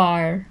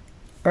 fire,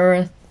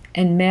 earth,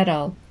 and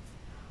metal,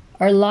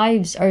 our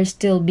lives are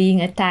still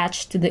being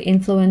attached to the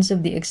influence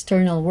of the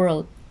external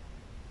world.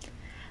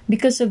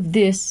 Because of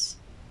this,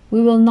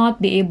 we will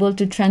not be able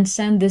to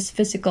transcend this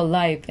physical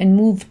life and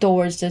move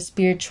towards the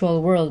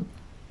spiritual world.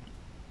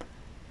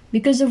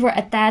 Because of our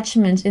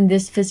attachments in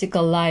this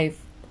physical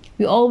life,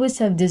 we always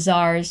have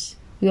desires,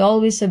 we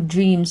always have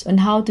dreams on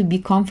how to be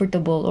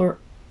comfortable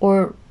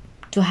or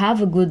to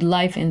have a good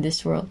life in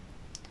this world.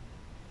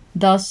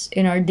 Thus,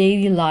 in our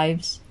daily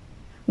lives,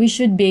 we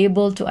should be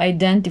able to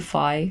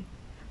identify,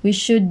 we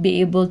should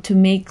be able to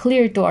make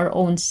clear to our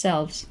own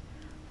selves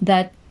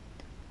that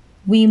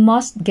we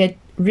must get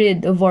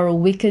rid of our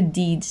wicked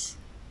deeds,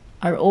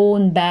 our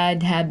own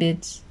bad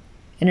habits,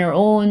 and our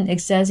own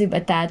excessive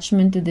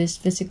attachment to this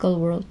physical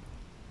world.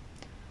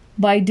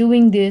 By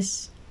doing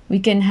this, we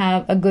can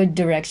have a good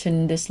direction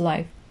in this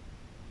life.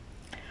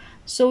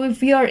 So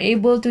if we are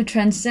able to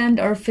transcend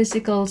our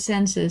physical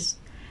senses,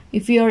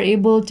 if we are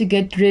able to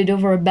get rid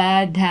of our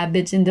bad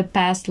habits in the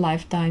past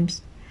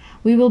lifetimes,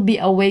 we will be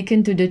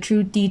awakened to the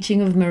true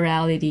teaching of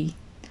morality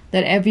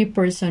that every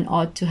person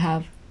ought to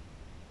have.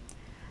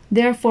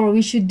 Therefore,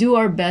 we should do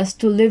our best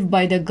to live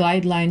by the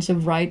guidelines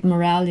of right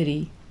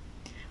morality.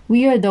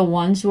 We are the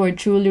ones who are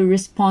truly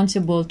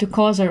responsible to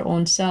cause our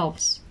own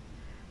selves,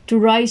 to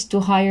rise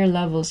to higher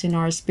levels in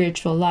our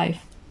spiritual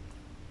life.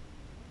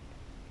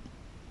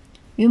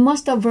 You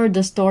must have heard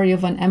the story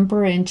of an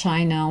emperor in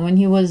China when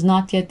he was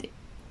not yet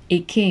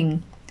a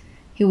king.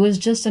 He was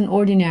just an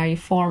ordinary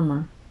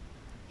farmer.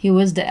 He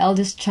was the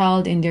eldest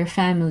child in their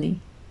family.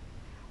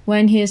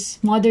 When his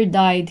mother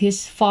died,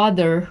 his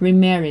father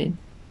remarried.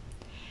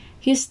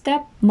 His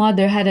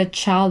stepmother had a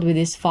child with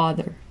his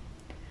father.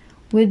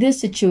 With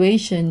this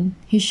situation,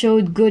 he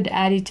showed good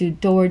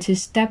attitude towards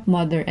his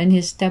stepmother and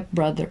his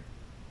stepbrother.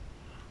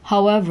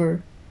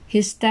 However,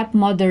 his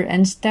stepmother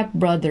and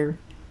stepbrother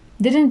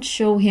didn't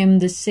show him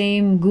the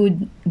same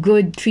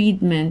good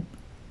treatment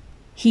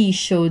he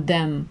showed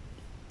them.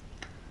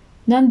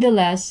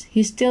 Nonetheless,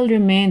 he still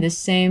remained the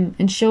same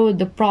and showed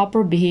the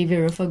proper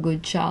behavior of a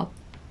good child.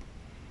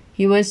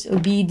 He was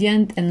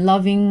obedient and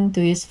loving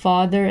to his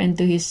father and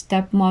to his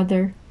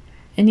stepmother,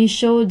 and he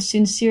showed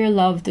sincere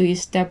love to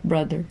his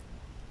stepbrother.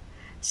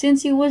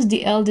 Since he was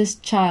the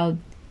eldest child,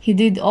 he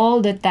did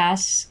all the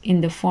tasks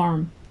in the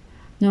farm.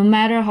 No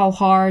matter how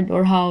hard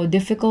or how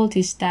difficult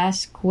his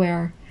tasks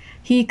were,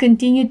 he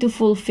continued to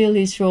fulfill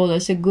his role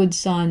as a good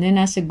son and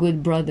as a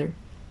good brother.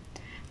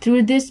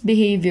 Through this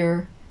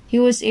behavior, he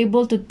was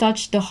able to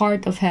touch the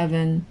heart of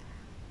heaven,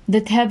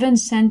 that heaven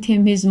sent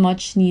him his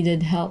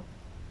much-needed help.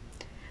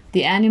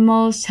 The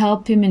animals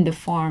helped him in the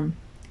farm.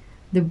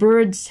 The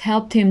birds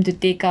helped him to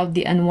take out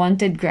the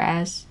unwanted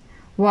grass,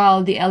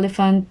 while the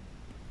elephant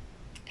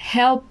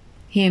helped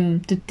him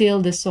to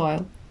till the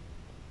soil.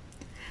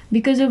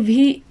 Because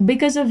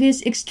of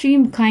his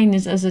extreme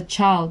kindness as a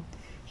child,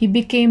 he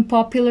became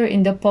popular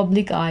in the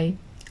public eye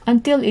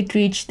until it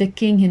reached the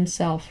king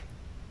himself.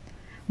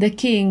 The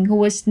king, who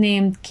was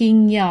named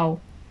King Yao,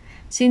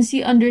 since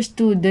he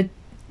understood the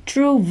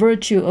true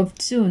virtue of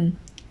Ts'un,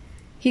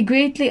 he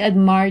greatly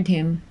admired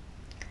him.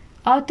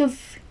 Out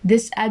of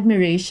this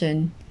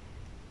admiration,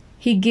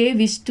 he gave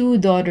his 2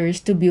 daughters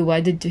to be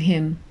wedded to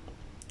him.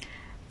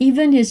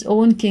 Even his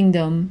own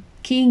kingdom,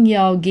 King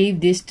Yao gave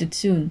this to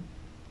Ts'un.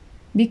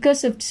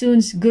 Because of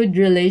Tsun's good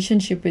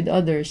relationship with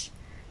others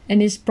and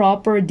his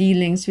proper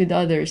dealings with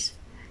others,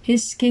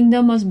 his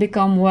kingdom has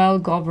become well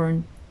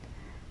governed.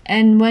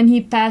 And when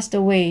he passed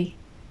away,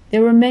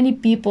 there were many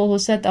people who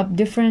set up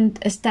different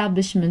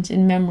establishments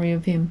in memory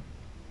of him.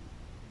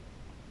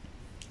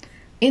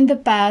 In the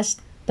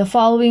past, the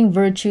following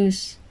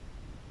virtues,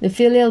 the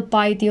filial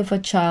piety of a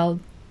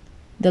child,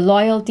 the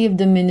loyalty of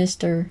the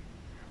minister,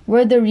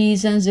 were the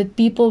reasons that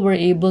people were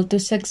able to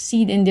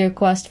succeed in their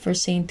quest for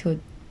sainthood.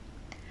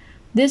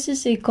 This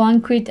is a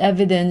concrete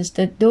evidence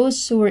that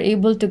those who were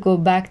able to go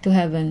back to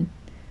heaven,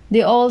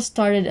 they all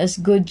started as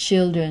good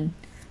children,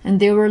 and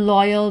they were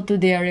loyal to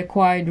their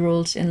required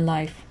roles in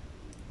life.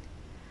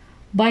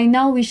 By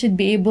now we should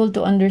be able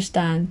to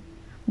understand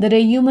that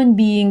a human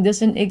being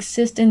doesn't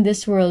exist in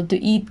this world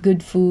to eat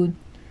good food,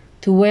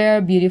 to wear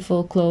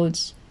beautiful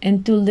clothes,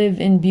 and to live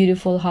in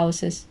beautiful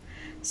houses,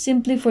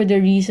 simply for the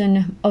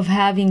reason of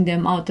having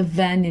them out of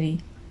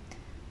vanity.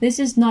 This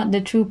is not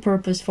the true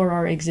purpose for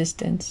our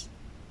existence.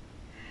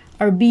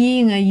 Our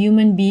being a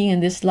human being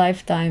in this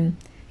lifetime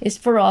is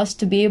for us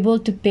to be able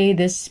to pay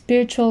the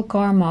spiritual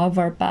karma of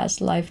our past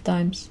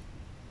lifetimes.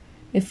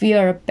 If we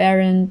are a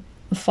parent,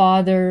 a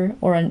father,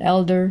 or an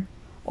elder,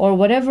 or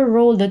whatever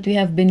role that we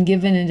have been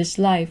given in this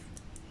life,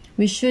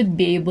 we should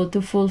be able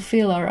to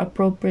fulfill our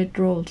appropriate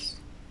roles.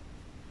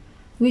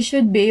 We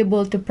should be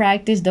able to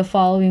practice the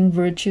following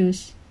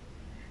virtues.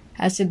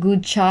 As a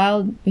good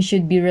child, we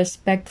should be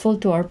respectful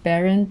to our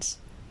parents.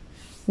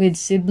 With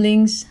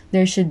siblings,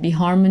 there should be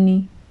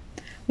harmony.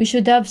 We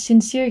should have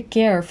sincere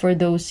care for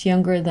those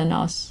younger than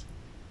us.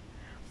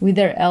 With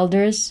our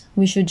elders,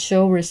 we should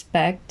show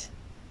respect.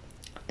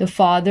 The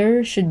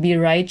father should be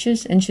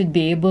righteous and should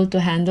be able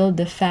to handle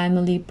the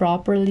family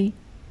properly.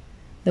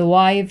 The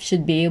wife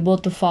should be able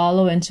to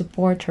follow and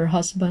support her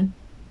husband.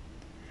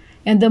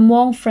 And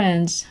among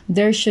friends,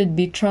 there should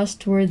be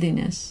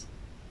trustworthiness.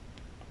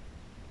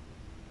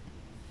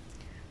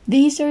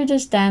 These are the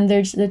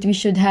standards that we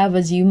should have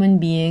as human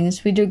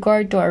beings with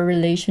regard to our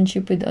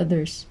relationship with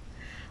others.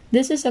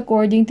 This is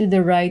according to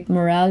the right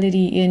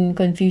morality in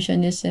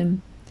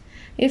Confucianism.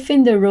 If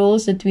in the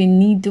roles that we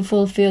need to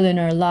fulfill in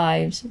our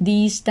lives,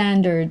 these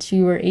standards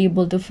we were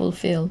able to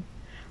fulfill,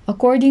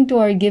 according to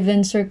our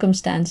given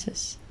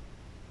circumstances.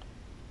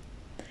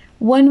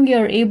 When we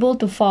are able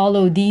to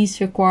follow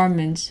these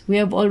requirements, we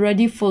have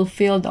already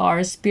fulfilled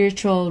our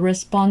spiritual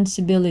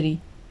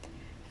responsibility.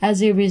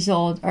 As a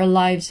result, our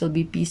lives will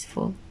be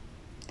peaceful.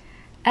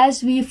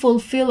 As we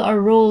fulfill our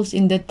roles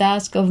in the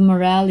task of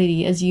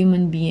morality as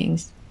human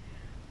beings,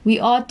 we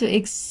ought to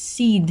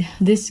exceed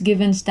this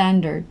given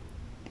standard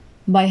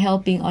by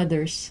helping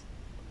others.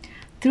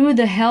 Through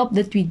the help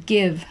that we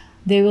give,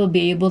 they will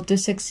be able to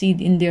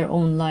succeed in their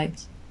own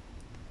lives.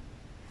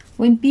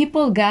 When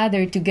people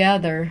gather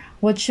together,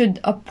 what should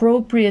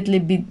appropriately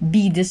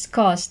be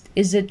discussed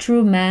is the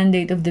true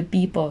mandate of the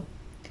people.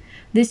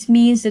 This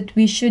means that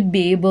we should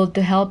be able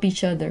to help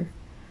each other,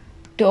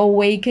 to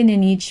awaken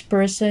in each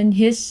person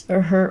his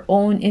or her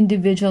own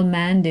individual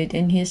mandate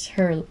in his,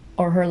 her,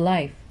 or her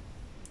life.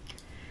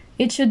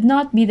 It should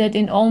not be that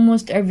in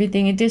almost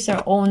everything it is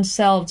our own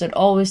selves that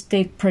always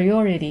take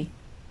priority.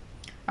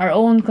 Our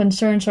own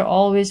concerns are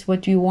always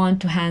what we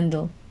want to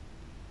handle.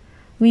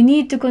 We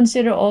need to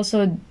consider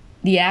also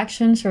the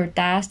actions or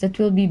tasks that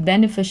will be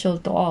beneficial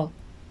to all.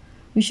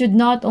 We should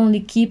not only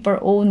keep our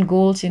own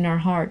goals in our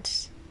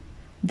hearts.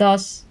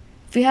 Thus,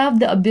 if we have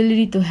the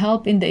ability to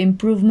help in the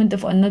improvement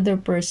of another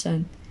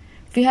person,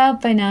 if we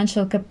have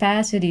financial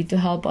capacity to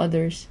help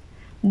others,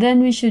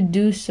 then we should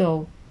do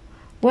so.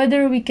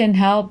 Whether we can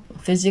help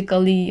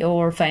physically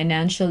or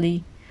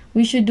financially,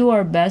 we should do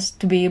our best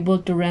to be able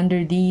to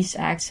render these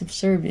acts of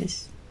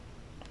service.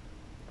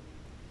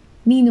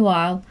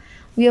 Meanwhile,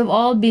 we have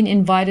all been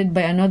invited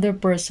by another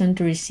person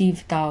to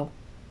receive Tao.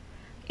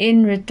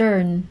 In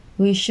return,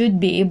 we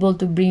should be able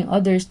to bring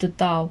others to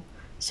Tao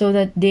so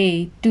that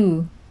they,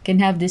 too, can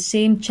have the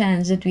same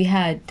chance that we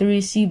had to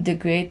receive the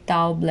great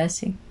Tao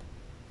blessing.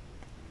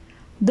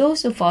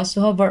 Those of us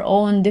who have our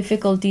own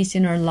difficulties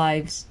in our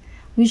lives,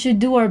 We should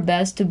do our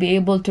best to be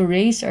able to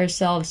raise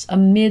ourselves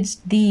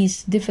amidst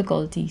these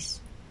difficulties.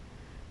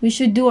 We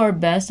should do our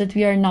best that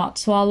we are not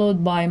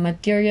swallowed by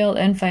material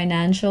and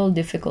financial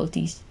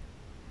difficulties.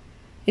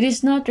 It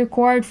is not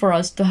required for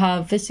us to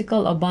have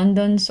physical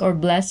abundance or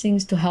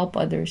blessings to help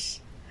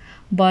others.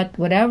 But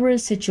whatever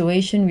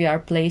situation we are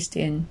placed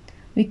in,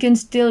 we can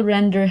still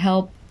render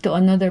help to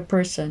another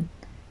person.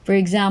 For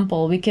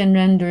example, we can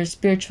render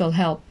spiritual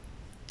help.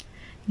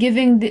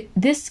 Giving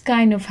this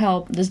kind of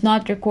help does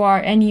not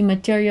require any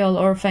material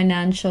or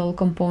financial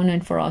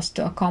component for us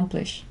to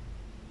accomplish.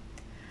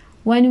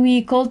 When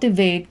we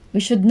cultivate,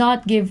 we should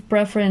not give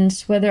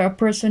preference whether a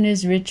person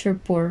is rich or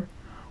poor,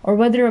 or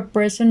whether a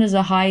person has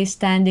a high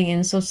standing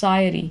in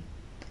society,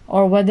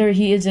 or whether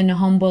he is in a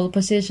humble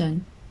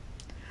position.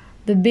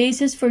 The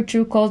basis for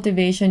true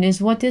cultivation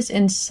is what is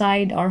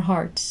inside our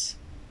hearts.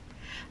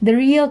 The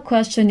real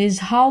question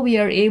is how we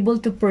are able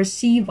to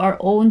perceive our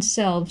own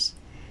selves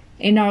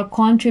in our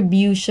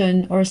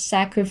contribution or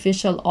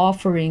sacrificial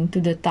offering to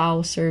the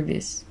Tao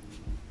service.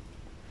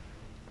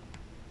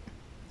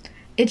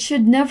 It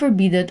should never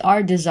be that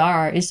our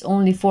desire is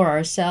only for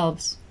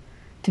ourselves,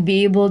 to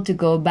be able to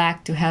go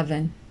back to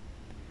heaven.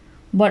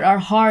 But our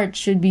heart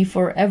should be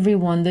for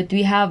everyone that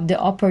we have the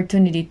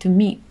opportunity to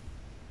meet.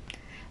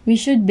 We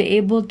should be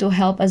able to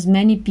help as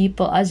many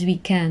people as we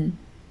can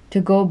to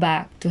go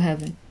back to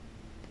heaven.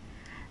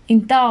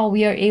 In Tao,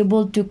 we are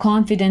able to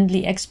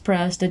confidently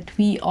express that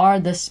we are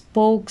the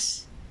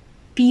spokespeople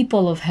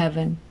of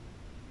heaven.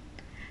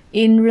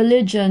 In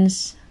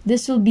religions,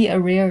 this will be a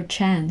rare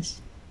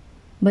chance.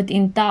 But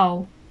in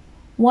Tao,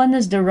 one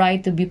has the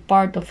right to be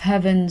part of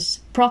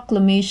heaven's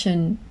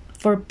proclamation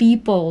for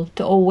people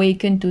to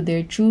awaken to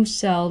their true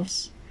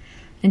selves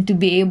and to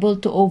be able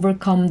to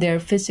overcome their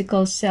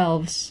physical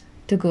selves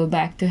to go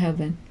back to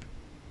heaven.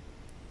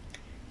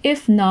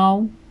 If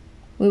now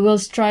we will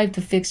strive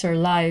to fix our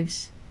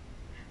lives,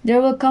 there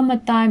will come a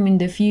time in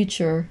the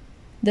future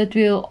that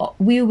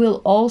we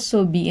will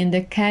also be in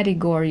the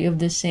category of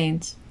the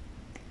saints.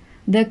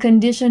 The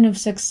condition of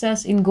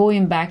success in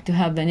going back to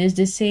heaven is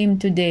the same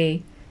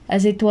today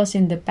as it was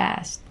in the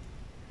past.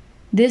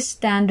 This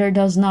standard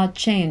has not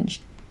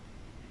changed.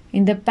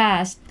 In the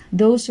past,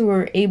 those who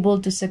were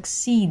able to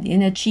succeed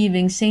in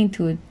achieving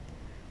sainthood,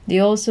 they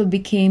also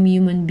became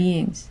human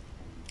beings,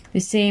 the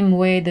same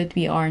way that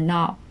we are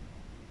now.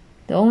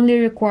 The only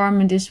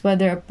requirement is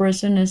whether a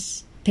person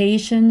has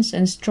patience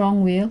and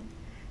strong will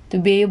to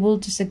be able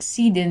to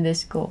succeed in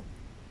this goal.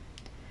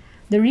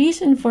 The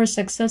reason for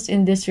success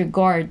in this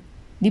regard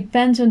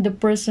depends on the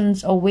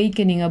person's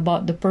awakening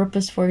about the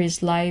purpose for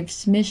his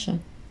life's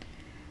mission.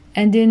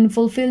 And in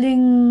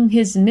fulfilling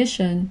his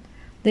mission,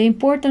 the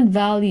important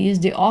value is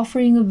the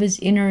offering of his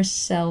inner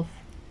self.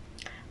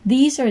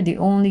 These are the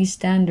only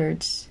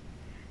standards.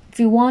 If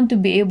we want to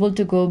be able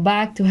to go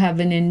back to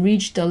heaven and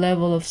reach the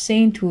level of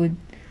sainthood,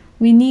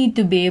 we need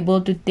to be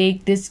able to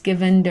take this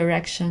given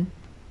direction.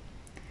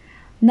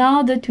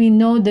 Now that we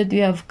know that we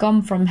have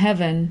come from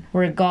heaven,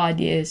 where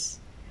God is,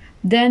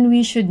 then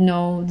we should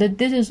know that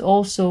this is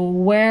also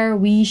where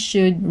we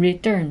should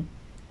return.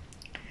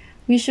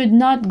 We should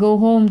not go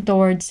home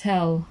towards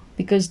hell,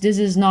 because this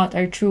is not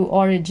our true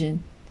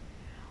origin.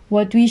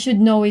 What we should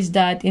know is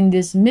that in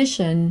this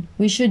mission,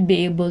 we should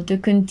be able to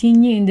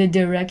continue in the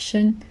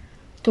direction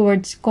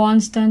towards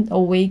constant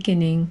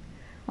awakening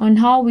on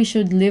how we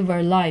should live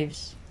our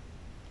lives,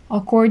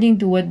 according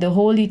to what the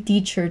Holy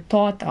Teacher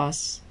taught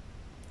us.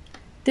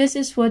 This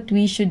is what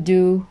we should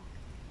do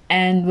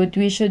and what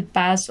we should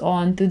pass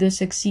on to the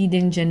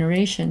succeeding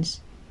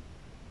generations.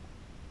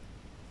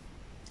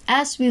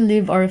 As we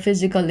live our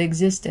physical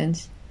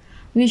existence,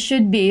 we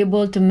should be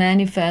able to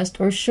manifest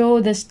or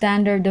show the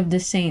standard of the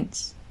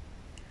saints.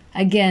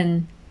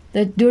 Again,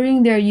 that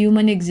during their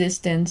human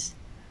existence,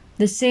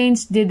 the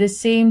saints did the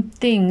same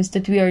things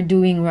that we are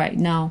doing right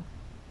now.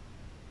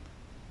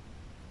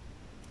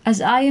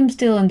 As I am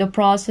still in the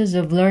process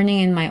of learning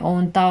in my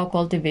own Tao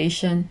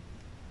cultivation,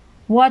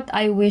 what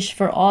I wish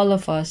for all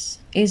of us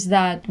is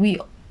that we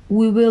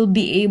will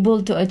be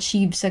able to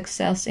achieve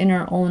success in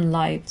our own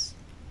lives.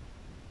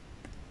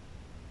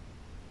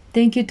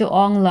 Thank you to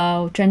Ong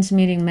Lao,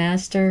 Transmitting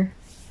Master,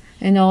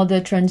 and all the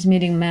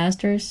Transmitting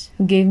Masters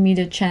who gave me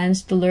the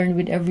chance to learn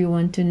with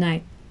everyone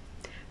tonight.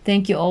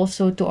 Thank you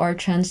also to our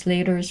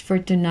translators for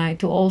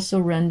tonight who also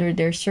render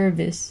their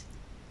service.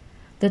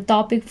 The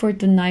topic for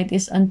tonight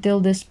is until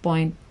this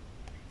point.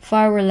 If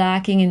I were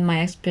lacking in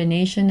my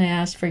explanation, I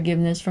ask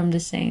forgiveness from the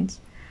saints.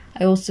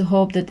 I also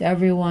hope that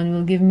everyone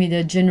will give me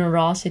the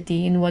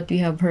generosity in what we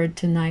have heard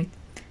tonight.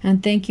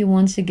 And thank you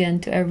once again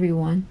to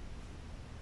everyone.